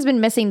has been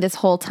missing this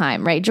whole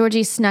time, right?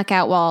 Georgie snuck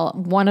out while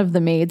one of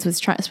the maids was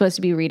supposed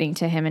to be reading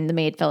to him, and the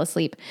maid fell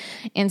asleep.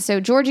 And so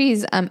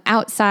Georgie's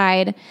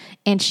outside,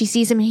 and she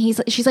sees him,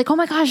 and she's like, oh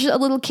my gosh, a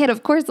little kid.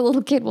 Of course the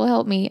little kid will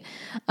help me.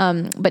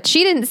 But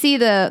she didn't see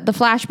the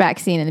flashback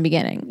scene in the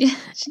beginning. Yeah,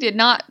 she did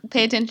not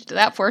pay attention to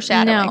that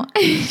foreshadowing.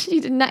 No,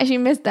 she did not. She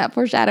missed that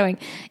foreshadowing.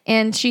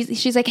 And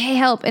she's like, hey,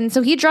 help. And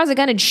so he draws a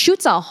gun and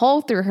shoots a hole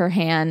through her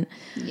hand.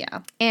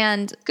 Yeah.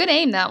 And good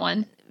aim, that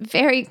one.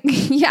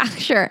 Yeah,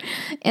 sure.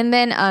 And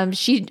then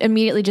she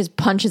immediately just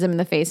punches him in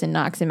the face and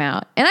knocks him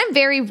out. And I'm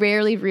very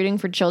rarely rooting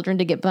for children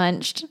to get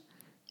punched.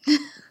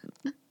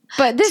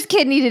 But this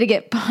kid needed to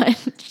get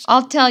punched.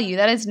 I'll tell you,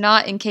 that is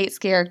not in Kate's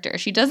character.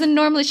 She's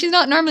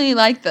not normally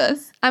like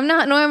this. I'm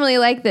not normally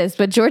like this,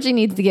 but Georgie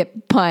needs to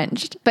get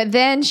punched. But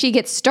then she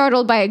gets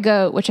startled by a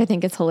goat, which I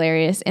think is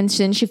hilarious. And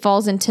then she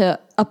falls into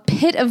a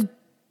pit of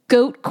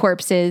goat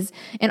corpses,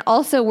 and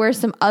also where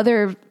some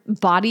other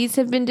bodies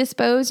have been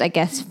disposed, I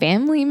guess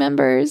family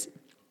members.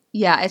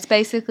 Yeah, it's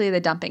basically the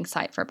dumping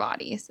site for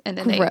bodies. And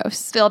then they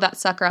fill that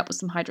sucker up with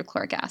some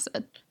hydrochloric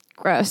acid.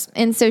 Gross.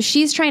 And so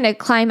she's trying to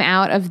climb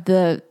out of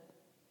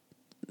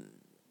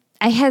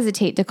I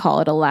hesitate to call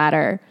it a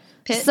ladder.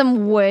 Pit?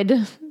 Some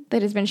wood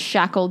that has been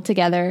shackled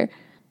together.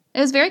 It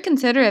was very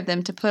considerate of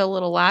them to put a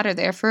little ladder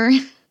there for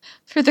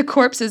the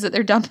corpses that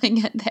they're dumping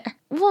in there.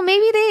 Well,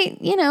 maybe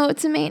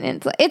it's a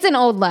maintenance. It's an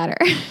old ladder.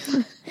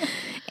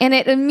 And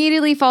it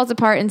immediately falls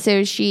apart. And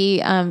so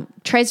she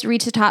tries to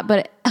reach the top,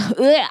 but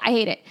I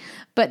hate it.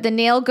 But the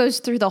nail goes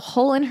through the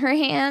hole in her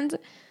hand.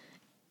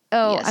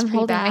 Oh, yes, I'm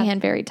holding my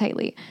hand very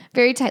tightly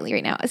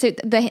right now. So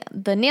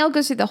the nail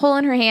goes through the hole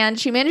in her hand.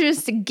 She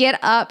manages to get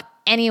up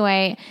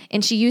anyway,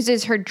 and she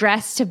uses her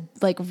dress to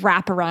like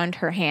wrap around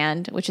her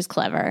hand, which is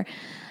clever.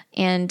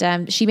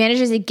 And she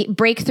manages to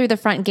break through the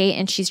front gate,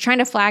 and she's trying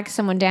to flag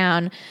someone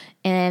down,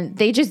 and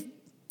they just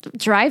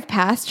drive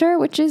past her,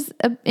 which is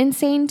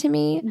insane to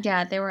me.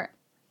 Yeah, they were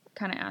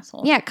kind of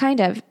asshole. Yeah, kind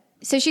of.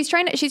 So she's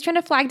trying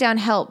to flag down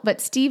help,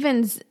 but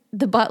Stevens,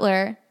 the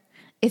butler,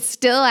 is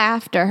still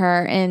after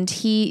her, and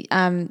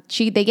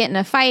they get in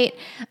a fight.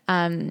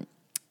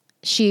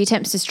 She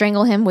attempts to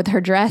strangle him with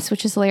her dress,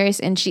 which is hilarious,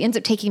 and she ends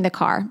up taking the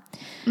car.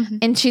 Mm-hmm.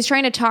 And she's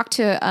trying to talk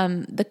to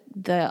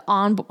the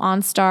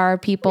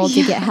OnStar people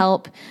to get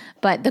help,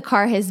 but the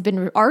car has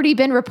already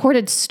been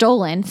reported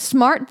stolen.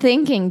 Smart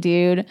thinking,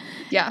 dude.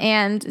 Yeah.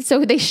 And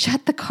so they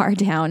shut the car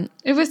down.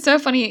 It was so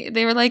funny.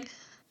 They were like,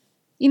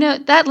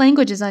 that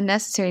language is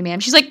unnecessary, ma'am.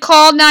 She's like,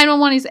 call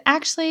 911. He's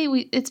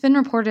actually, it's been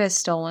reported as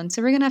stolen,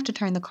 so we're going to have to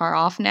turn the car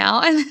off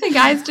now. And the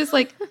guy's just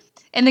like...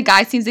 And the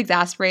guy seems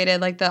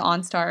exasperated, like the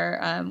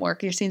OnStar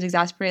worker seems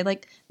exasperated.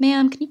 Like,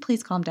 ma'am, can you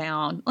please calm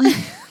down? Like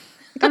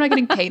I'm not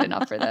getting paid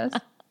enough for this.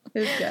 It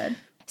was good.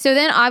 So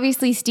then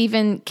obviously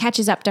Stephen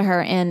catches up to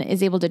her and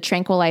is able to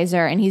tranquilize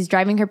her, and he's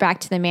driving her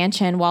back to the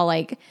mansion while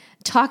like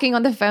talking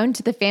on the phone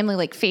to the family,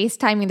 like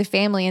FaceTiming the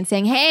family and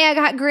saying, hey, I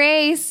got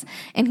Grace.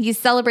 And he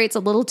celebrates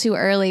a little too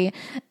early.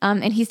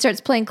 And he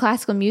starts playing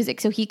classical music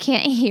so he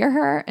can't hear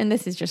her. And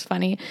this is just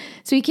funny.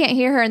 So he can't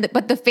hear her.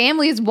 But the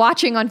family is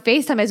watching on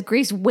FaceTime as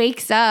Grace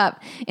wakes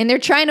up, and they're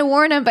trying to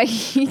warn him, but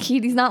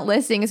he's not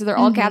listening. So they're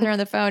all gathered on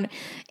the phone,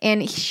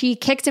 and she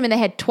kicks him in the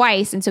head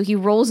twice. And so he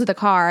rolls to the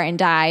car and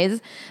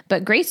dies,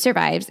 but Grace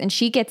survives and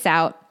she gets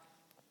out.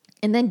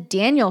 And then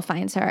Daniel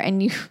finds her,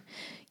 and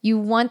you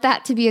want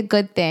that to be a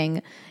good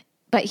thing,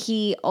 but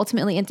he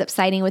ultimately ends up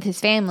siding with his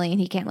family, and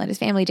he can't let his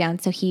family down.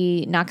 So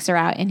he knocks her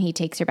out and he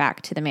takes her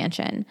back to the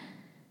mansion.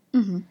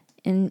 Mm-hmm.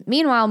 And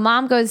meanwhile,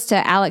 Mom goes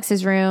to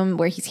Alex's room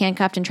where he's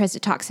handcuffed and tries to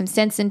talk some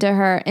sense into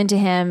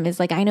him. Is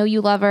like, I know you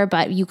love her,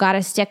 but you got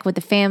to stick with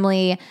the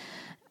family.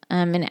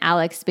 And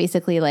Alex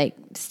basically like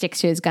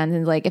sticks to his guns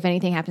and is like, if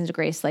anything happens to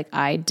Grace, like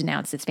I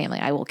denounce this family,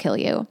 I will kill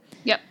you.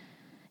 Yep.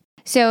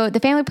 So the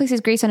family places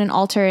Grace on an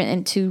altar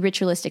and to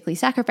ritualistically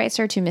sacrifice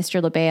her to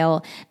Mr.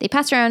 LaBelle. They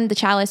pass around the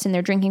chalice and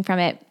they're drinking from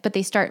it, but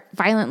they start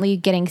violently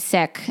getting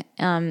sick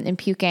and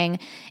puking.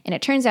 And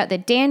it turns out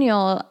that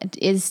Daniel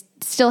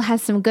still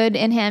has some good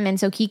in him, and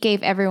so he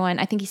gave everyone,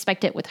 I think he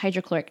spiked it with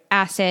hydrochloric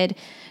acid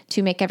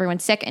to make everyone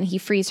sick, and he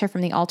frees her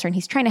from the altar, and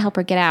he's trying to help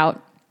her get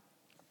out.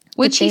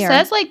 Which he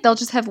says, like, they'll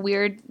just have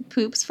weird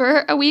poops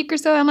for a week or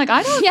so. I'm like,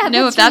 I don't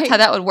know if that's how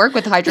that would work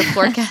with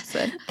hydrochloric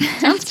acid.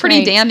 Sounds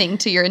pretty damning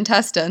to your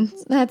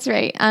intestines. That's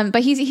right.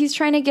 But he's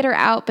trying to get her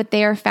out, but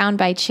they are found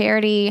by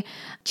Charity.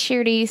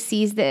 Charity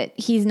sees that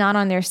he's not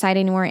on their side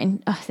anymore,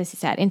 and this is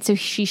sad. And so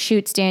she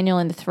shoots Daniel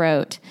in the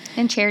throat.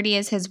 And Charity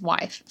is his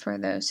wife, for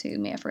those who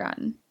may have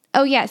forgotten.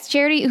 Oh, yes.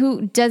 Charity,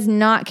 who does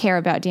not care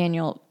about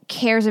Daniel,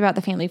 cares about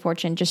the family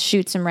fortune, just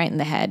shoots him right in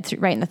the head,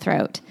 right in the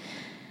throat.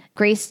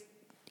 Grace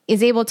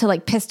is able to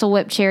like pistol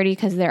whip Charity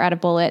because they're out of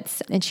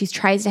bullets, and she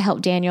tries to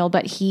help Daniel,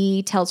 but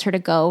he tells her to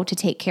go to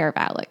take care of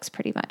Alex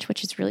pretty much,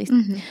 which is really,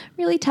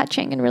 really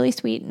touching and really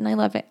sweet. And I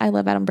love it. I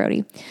love Adam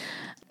Brody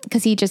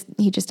because he just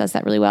does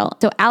that really well.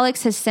 So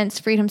Alex has since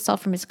freed himself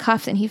from his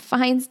cuffs, and he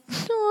finds,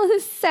 this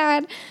is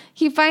sad.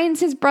 He finds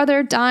his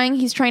brother dying.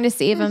 He's trying to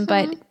save him,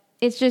 but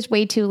it's just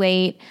way too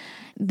late.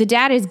 The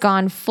dad is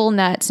gone full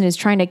nuts and is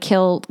trying to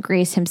kill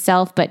Grace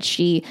himself, but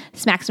she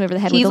smacks him over the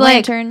head with a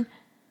lantern.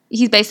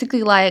 He's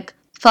basically like,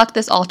 fuck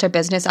this altar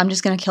business. I'm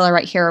just going to kill her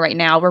right here, right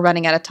now. We're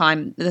running out of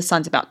time. The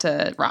sun's about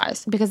to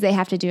rise. Because they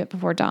have to do it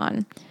before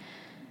dawn.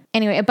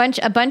 Anyway, a bunch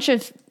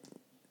of,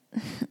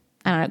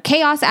 I don't know,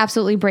 chaos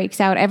absolutely breaks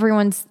out.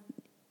 Everyone's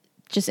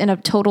just in a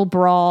total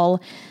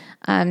brawl.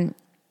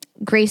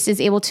 Grace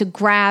is able to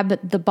grab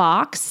the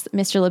box,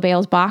 Mr.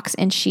 LaBelle's box,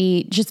 and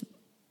she just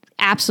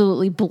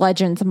absolutely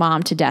bludgeons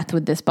Mom to death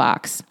with this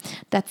box.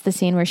 That's the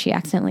scene where she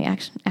accidentally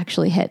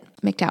actually hit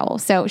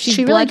McDowell. So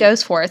she really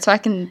goes for it. So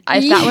if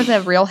that was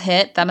a real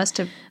hit, that must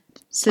have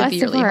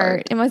severely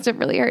hurt. It must have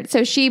really hurt.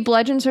 So she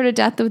bludgeons her to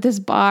death with this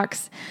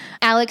box.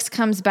 Alex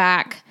comes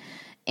back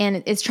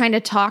and is trying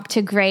to talk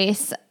to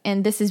Grace,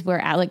 and this is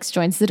where Alex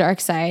joins the dark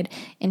side.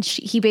 And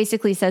he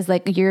basically says,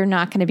 like, you're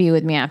not going to be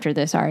with me after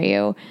this, are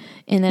you?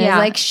 And then it's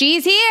like,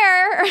 she's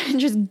here, and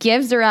just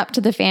gives her up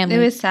to the family. It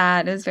was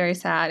sad. It was very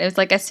sad. It was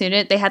like, as soon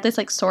as they had this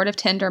like sort of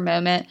tender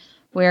moment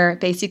where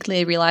basically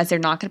they realize they're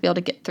not going to be able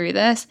to get through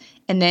this,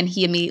 and then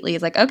he immediately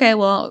is like, okay,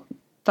 well,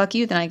 fuck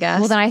you then, I guess.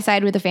 Well, then I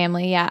side with the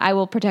family. Yeah, I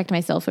will protect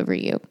myself over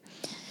you.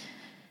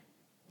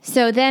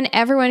 So then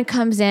everyone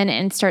comes in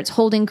and starts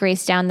holding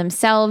Grace down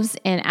themselves,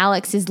 and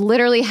Alex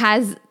literally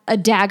has a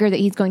dagger that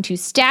he's going to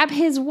stab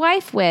his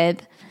wife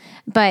with,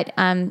 but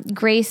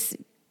Grace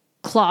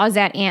claws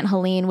at Aunt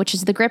Helene, which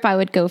is the grip I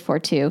would go for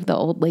too, the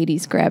old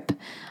lady's grip.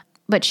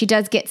 But she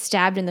does get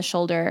stabbed in the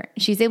shoulder.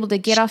 She's able to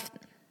get off.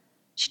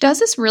 She does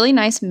this really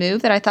nice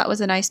move that I thought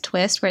was a nice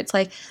twist, where it's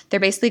like they're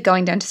basically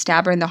going down to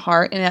stab her in the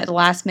heart, and at the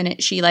last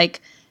minute she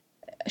like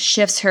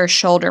shifts her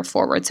shoulder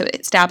forward, so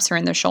it stabs her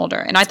in the shoulder.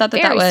 And I thought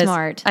that was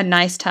smart. A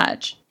nice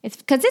touch. It's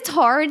because it's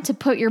hard to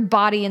put your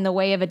body in the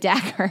way of a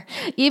dagger,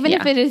 even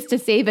if it is to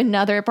save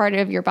another part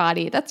of your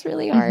body. That's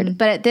really hard.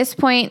 But at this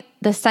point,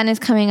 the sun is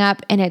coming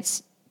up and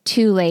it's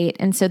too late.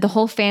 And so the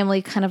whole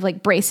family kind of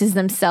like braces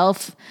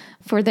themselves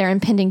for their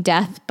impending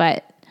death,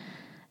 but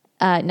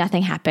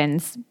nothing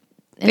happens.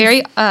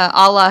 Very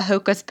a la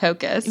Hocus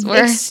Pocus.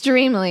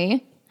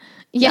 Extremely.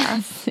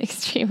 Yes,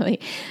 extremely.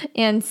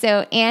 And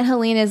so Aunt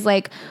Helene is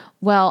like,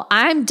 well,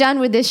 I'm done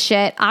with this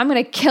shit. I'm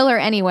going to kill her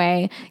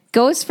anyway.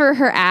 Goes for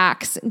her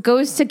axe,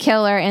 goes to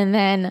kill her. And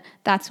then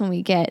that's when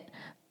we get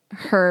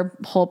her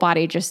whole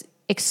body just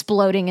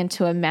exploding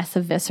into a mess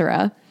of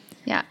viscera.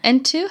 Yeah.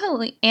 And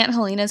to Aunt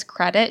Helena's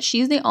credit,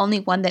 she's the only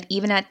one that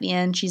even at the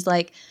end, she's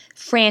like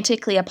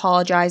frantically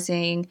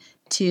apologizing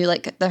to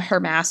like her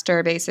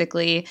master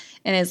basically,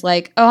 and is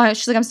like, oh,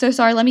 she's like, I'm so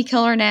sorry, let me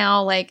kill her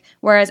now. Like,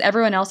 whereas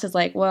everyone else is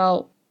like,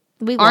 well,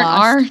 We aren't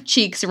lost. our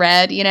cheeks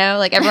red? You know,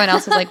 like everyone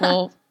else is like,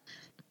 well,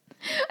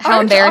 how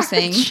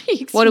embarrassing.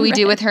 What do we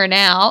do with her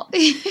now?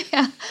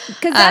 Yeah.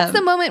 Because that's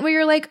the moment where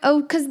you're like,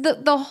 oh, because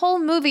the whole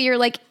movie, you're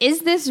like,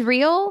 is this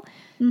real?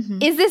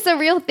 Mm-hmm. Is this a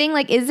real thing?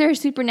 Like, is there a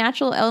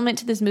supernatural element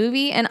to this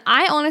movie? And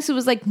I honestly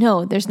was like,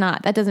 no, there's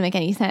not. That doesn't make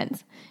any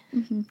sense.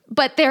 Mm-hmm.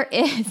 But there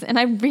is. And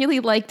I really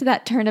liked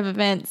that turn of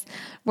events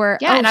where,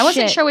 and I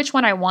wasn't sure which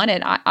one I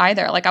wanted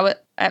either. Like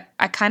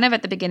I kind of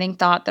at the beginning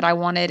thought that I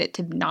wanted it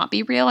to not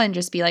be real and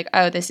just be like,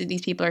 oh,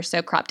 these people are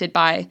so corrupted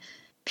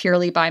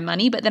purely by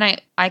money. But then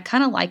I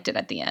kind of liked it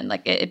at the end.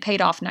 Like it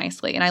paid off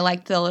nicely. And I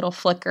liked the little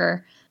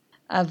flicker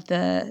of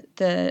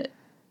the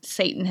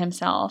Satan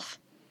himself.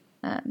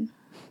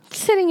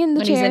 Sitting in the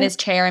when chair. He's in his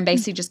chair and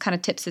basically just kind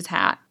of tips his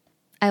hat.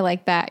 I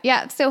like that.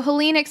 Yeah. So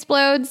Helene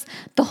explodes.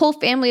 The whole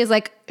family is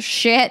like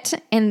shit,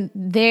 and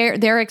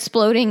they're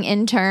exploding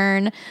in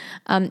turn.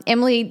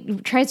 Emily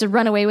tries to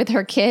run away with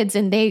her kids,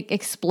 and they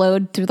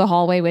explode through the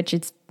hallway, which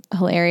is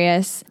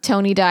hilarious.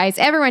 Tony dies.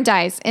 Everyone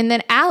dies, and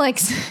then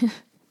Alex,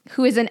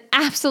 who is an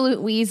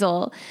absolute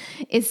weasel,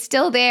 is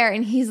still there,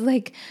 and he's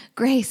like,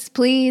 Grace,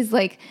 please,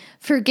 like,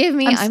 forgive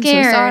me. I'm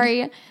so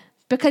sorry.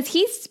 Because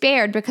he's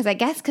spared, because I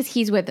guess because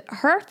he's with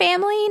her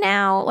family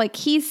now, like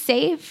he's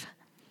safe.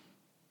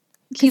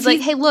 He's like,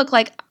 hey, look,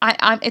 like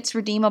I'm it's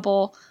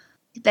redeemable.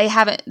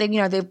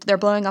 They're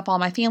blowing up all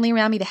my family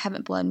around me. They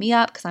haven't blown me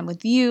up because I'm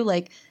with you.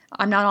 Like,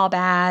 I'm not all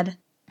bad.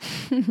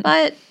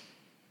 But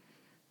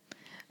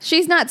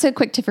she's not so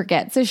quick to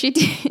forget. So she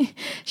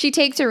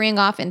takes her ring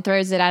off and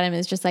throws it at him.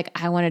 And is just like,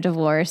 I want a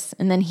divorce.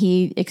 And then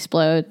he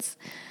explodes.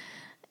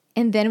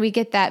 And then we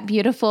get that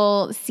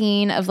beautiful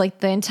scene of like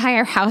the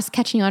entire house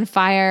catching on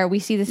fire. We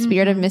see the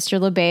spirit of Mr.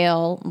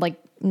 LaBelle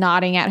like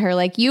nodding at her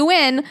like, you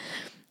win.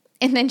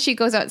 And then she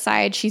goes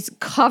outside. She's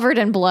covered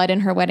in blood in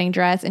her wedding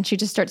dress, and she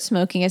just starts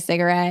smoking a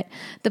cigarette.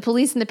 The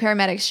police and the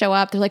paramedics show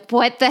up. They're like,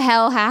 what the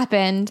hell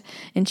happened?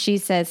 And she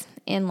says,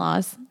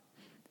 in-laws.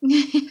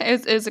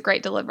 it was a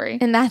great delivery.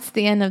 And that's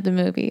the end of the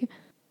movie.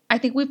 I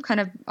think we've kind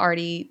of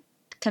already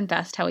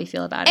confessed how we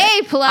feel about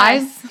it.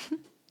 A+.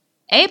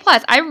 A+.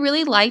 I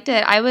really liked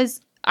it. I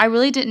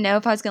really didn't know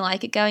if I was going to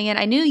like it going in.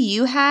 I knew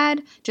you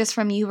had, just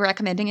from you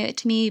recommending it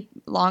to me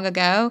long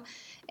ago.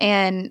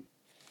 And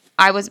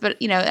but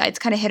it's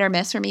kind of hit or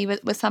miss for me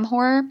with some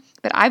horror,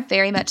 but I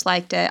very much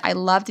liked it. I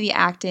loved the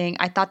acting.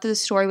 I thought that the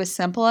story was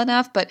simple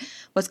enough, but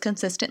was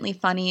consistently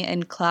funny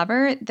and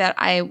clever that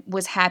I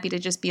was happy to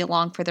just be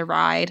along for the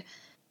ride.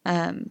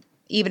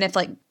 Even if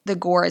like the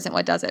gore isn't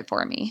what does it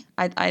for me.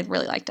 I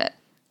really liked it.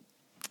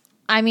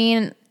 I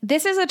mean,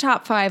 this is a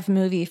top 5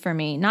 movie for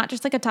me, not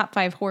just like a top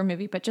 5 horror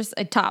movie, but just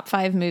a top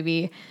 5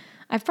 movie.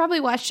 I've probably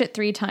watched it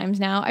 3 times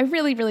now. I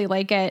really, really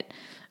like it.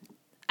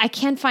 I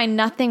can't find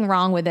nothing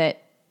wrong with it.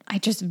 I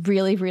just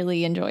really,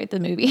 really enjoyed the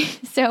movie.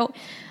 So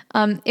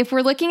if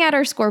we're looking at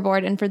our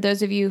scoreboard, and for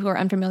those of you who are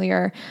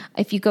unfamiliar,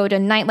 if you go to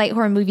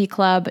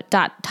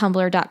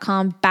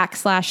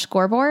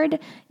nightlighthorrormovieclub.tumblr.com/scoreboard,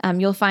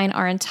 you'll find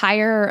our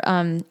entire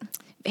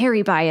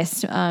very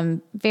biased,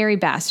 very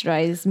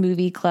bastardized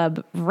movie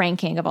club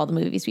ranking of all the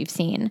movies we've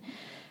seen.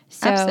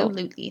 So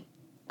absolutely.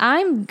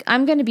 I'm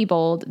going to be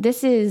bold.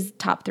 This is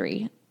top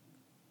 3.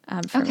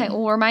 Okay.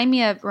 Well, remind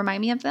me of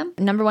them.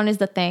 Number 1 is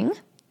The Thing.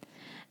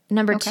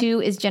 Number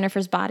 2 is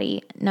Jennifer's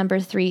Body. Number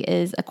 3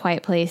 is A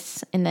Quiet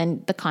Place, and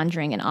then The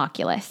Conjuring and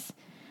Oculus.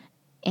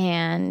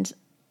 And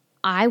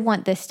I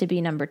want this to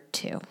be number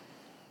 2.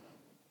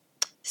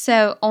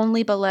 So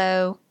only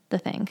below The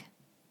Thing.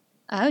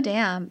 Oh,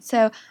 damn.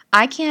 So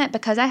I can't,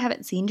 because I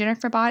haven't seen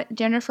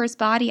Jennifer's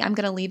Body, I'm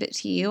going to leave it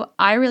to you.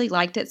 I really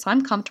liked it, so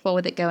I'm comfortable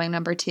with it going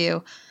number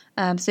 2.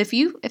 So if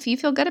you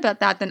feel good about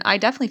that, then I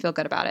definitely feel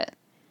good about it.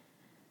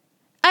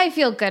 I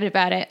feel good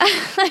about it.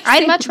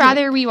 I'd much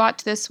rather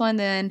rewatch this one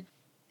than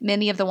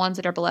many of the ones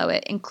that are below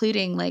it,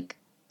 including like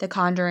The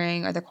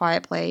Conjuring or The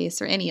Quiet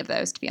Place or any of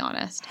those, to be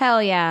honest. Hell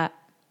yeah.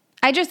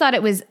 I just thought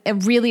it was a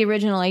really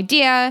original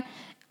idea.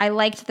 I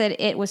liked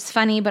that it was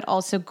funny but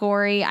also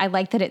gory. I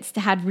liked that it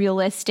had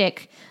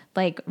realistic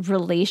like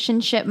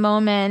relationship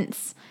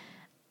moments.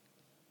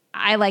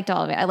 I liked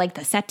all of it. I liked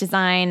the set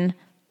design.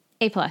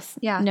 A+.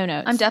 Yeah. No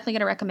notes. I'm definitely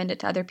going to recommend it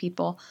to other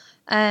people.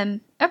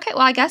 Okay, well,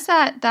 I guess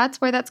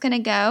that's where that's going to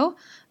go.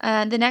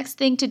 The next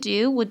thing to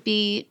do would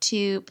be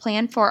to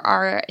plan for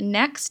our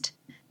next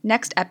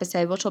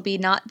episode, which will be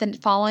not the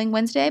following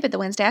Wednesday, but the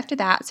Wednesday after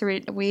that. So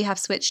we have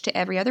switched to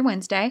every other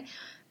Wednesday.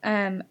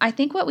 I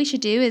think what we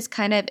should do is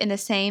kind of in the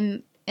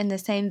same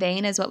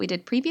vein as what we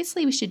did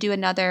previously. We should do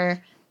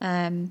another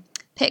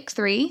pick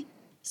 3.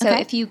 So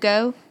if you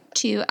go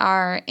to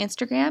our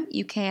Instagram,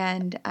 you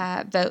can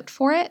vote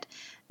for it.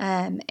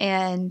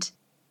 And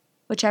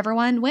whichever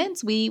one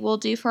wins, we will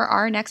do for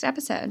our next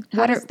episode.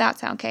 How does that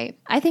sound, Kate?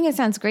 I think it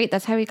sounds great.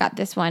 That's how we got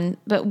this one.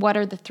 But what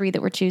are the 3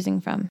 that we're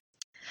choosing from?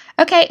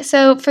 Okay,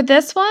 so for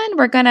this one,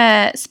 we're going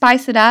to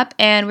spice it up,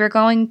 and we're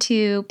going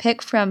to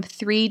pick from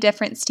 3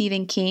 different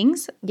Stephen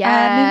King's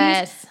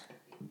movies.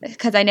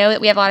 Because I know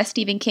that we have a lot of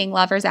Stephen King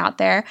lovers out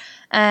there.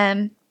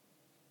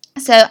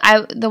 So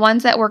the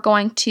ones that we're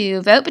going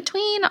to vote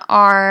between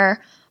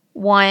are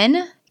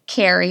 1,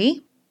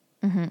 Carrie.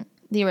 Mm-hmm.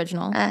 The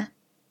original.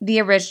 The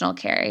original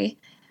Carrie.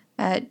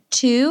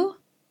 2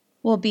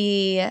 will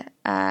be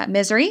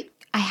Misery.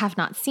 I have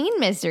not seen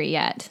Misery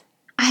yet.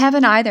 I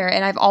haven't either,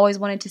 and I've always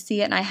wanted to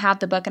see it, and I have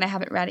the book, and I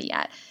haven't read it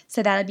yet.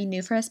 So that would be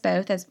new for us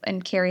both,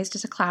 and Carrie is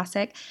just a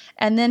classic.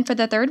 And then for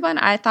the third one,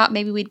 I thought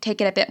maybe we'd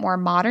take it a bit more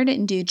modern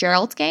and do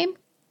Gerald's Game.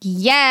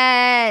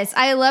 Yes!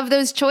 I love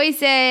those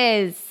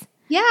choices!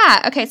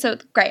 Yeah. Okay, so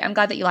great. I'm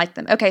glad that you like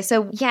them. Okay,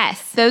 so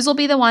yes, those will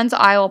be the ones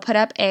I will put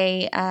up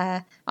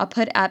a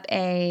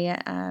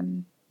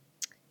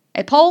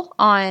poll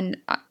on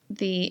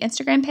the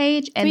Instagram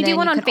page. Can we do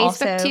one on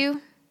Facebook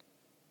too?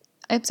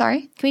 I'm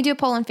sorry? Can we do a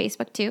poll on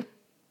Facebook too?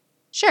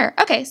 Sure.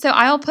 Okay, so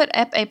I'll put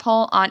up a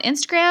poll on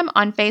Instagram,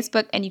 on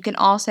Facebook, and you can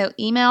also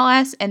email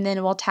us, and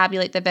then we'll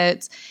tabulate the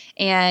votes.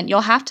 And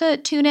you'll have to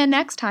tune in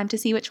next time to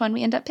see which one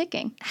we end up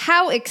picking.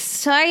 How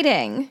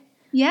exciting!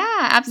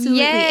 Yeah, absolutely.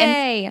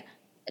 Yay!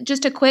 And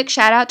just a quick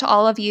shout out to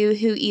all of you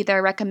who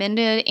either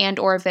recommended and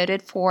or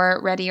voted for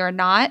Ready or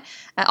Not.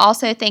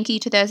 Also, thank you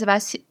to those of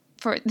us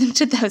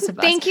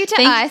Thank you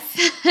to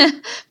us.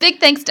 Big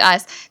thanks to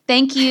us.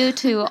 Thank you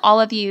to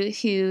all of you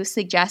who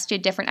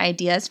suggested different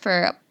ideas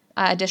for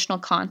additional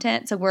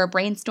content. So we're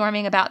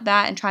brainstorming about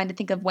that and trying to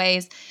think of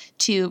ways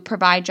to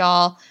provide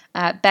y'all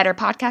better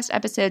podcast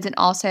episodes and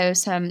also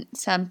some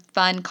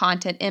fun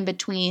content in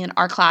between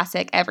our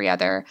classic every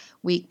other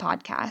week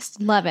podcast.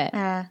 Love it.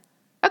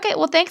 Okay,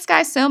 well, thanks,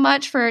 guys, so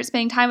much for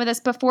spending time with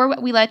us. Before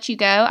we let you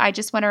go, I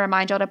just want to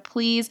remind y'all to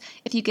please,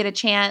 if you get a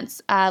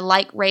chance,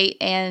 like, rate,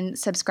 and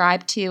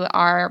subscribe to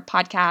our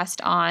podcast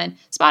on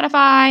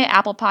Spotify,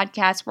 Apple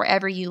Podcasts,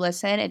 wherever you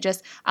listen. It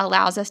just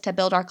allows us to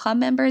build our club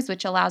members,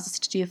 which allows us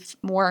to do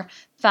more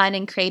fun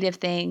and creative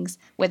things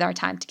with our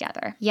time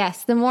together.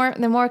 Yes, the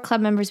more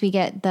club members we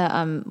get,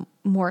 the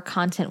more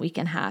content we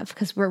can have,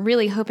 because we're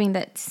really hoping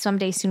that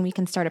someday soon we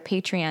can start a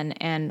Patreon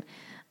and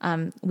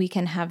we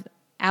can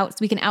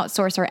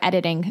outsource our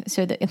editing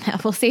so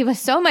that will save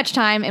us so much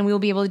time, and we will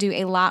be able to do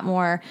a lot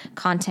more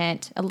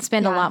content,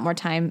 spend a lot more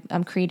time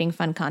creating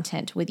fun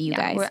content with you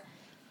guys.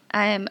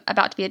 I'm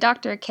about to be a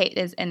doctor. Kate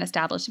is an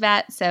established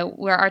vet. So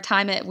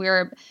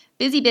we're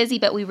busy,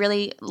 but we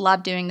really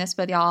love doing this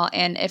with y'all.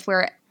 And if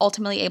we're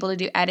ultimately able to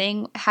do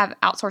editing,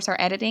 outsource our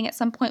editing at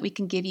some point, we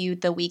can give you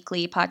the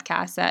weekly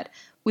podcast that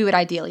we would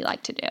ideally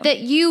like to do. That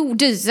you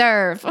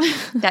deserve.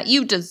 That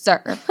you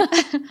deserve.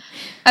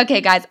 Okay,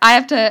 guys, I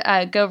have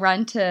to go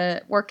run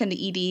to work in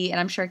the ED, and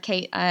I'm sure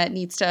Kate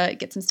needs to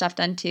get some stuff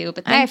done too.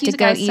 But thank you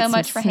guys so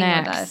much for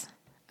hanging with us.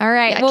 All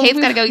right. Yeah, well, Kate's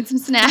got to go eat some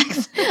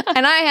snacks.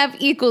 And I have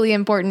equally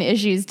important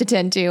issues to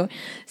tend to.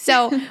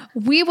 So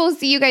we will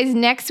see you guys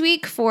next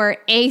week for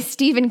a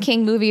Stephen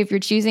King movie if you're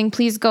choosing.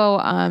 Please go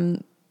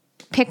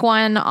pick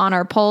one on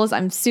our polls.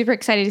 I'm super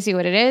excited to see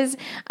what it is.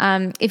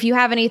 If you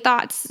have any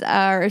thoughts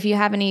or if you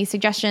have any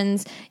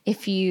suggestions,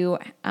 if you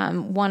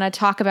want to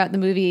talk about the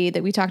movie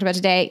that we talked about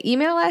today,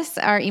 email us.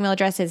 Our email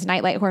address is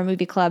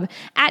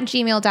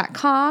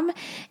nightlighthorrormovieclub@gmail.com.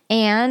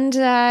 And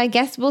I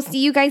guess we'll see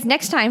you guys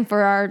next time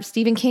for our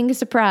Stephen King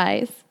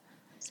surprise.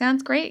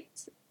 Sounds great.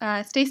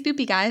 Stay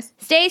spoopy, guys.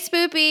 Stay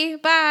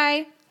spoopy.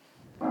 Bye.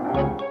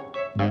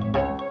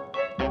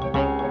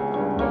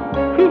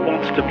 Who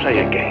wants to play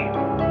a game?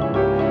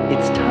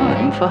 It's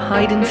time for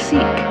hide and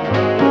seek.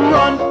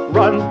 Run,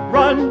 run,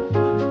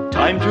 run.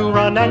 Time to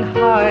run and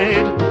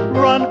hide.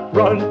 Run,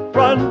 run,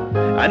 run.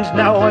 And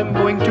now I'm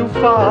going to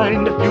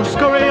find you.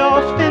 Scurry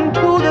off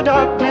into the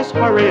darkness.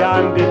 Hurry,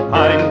 I'm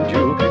behind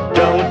you.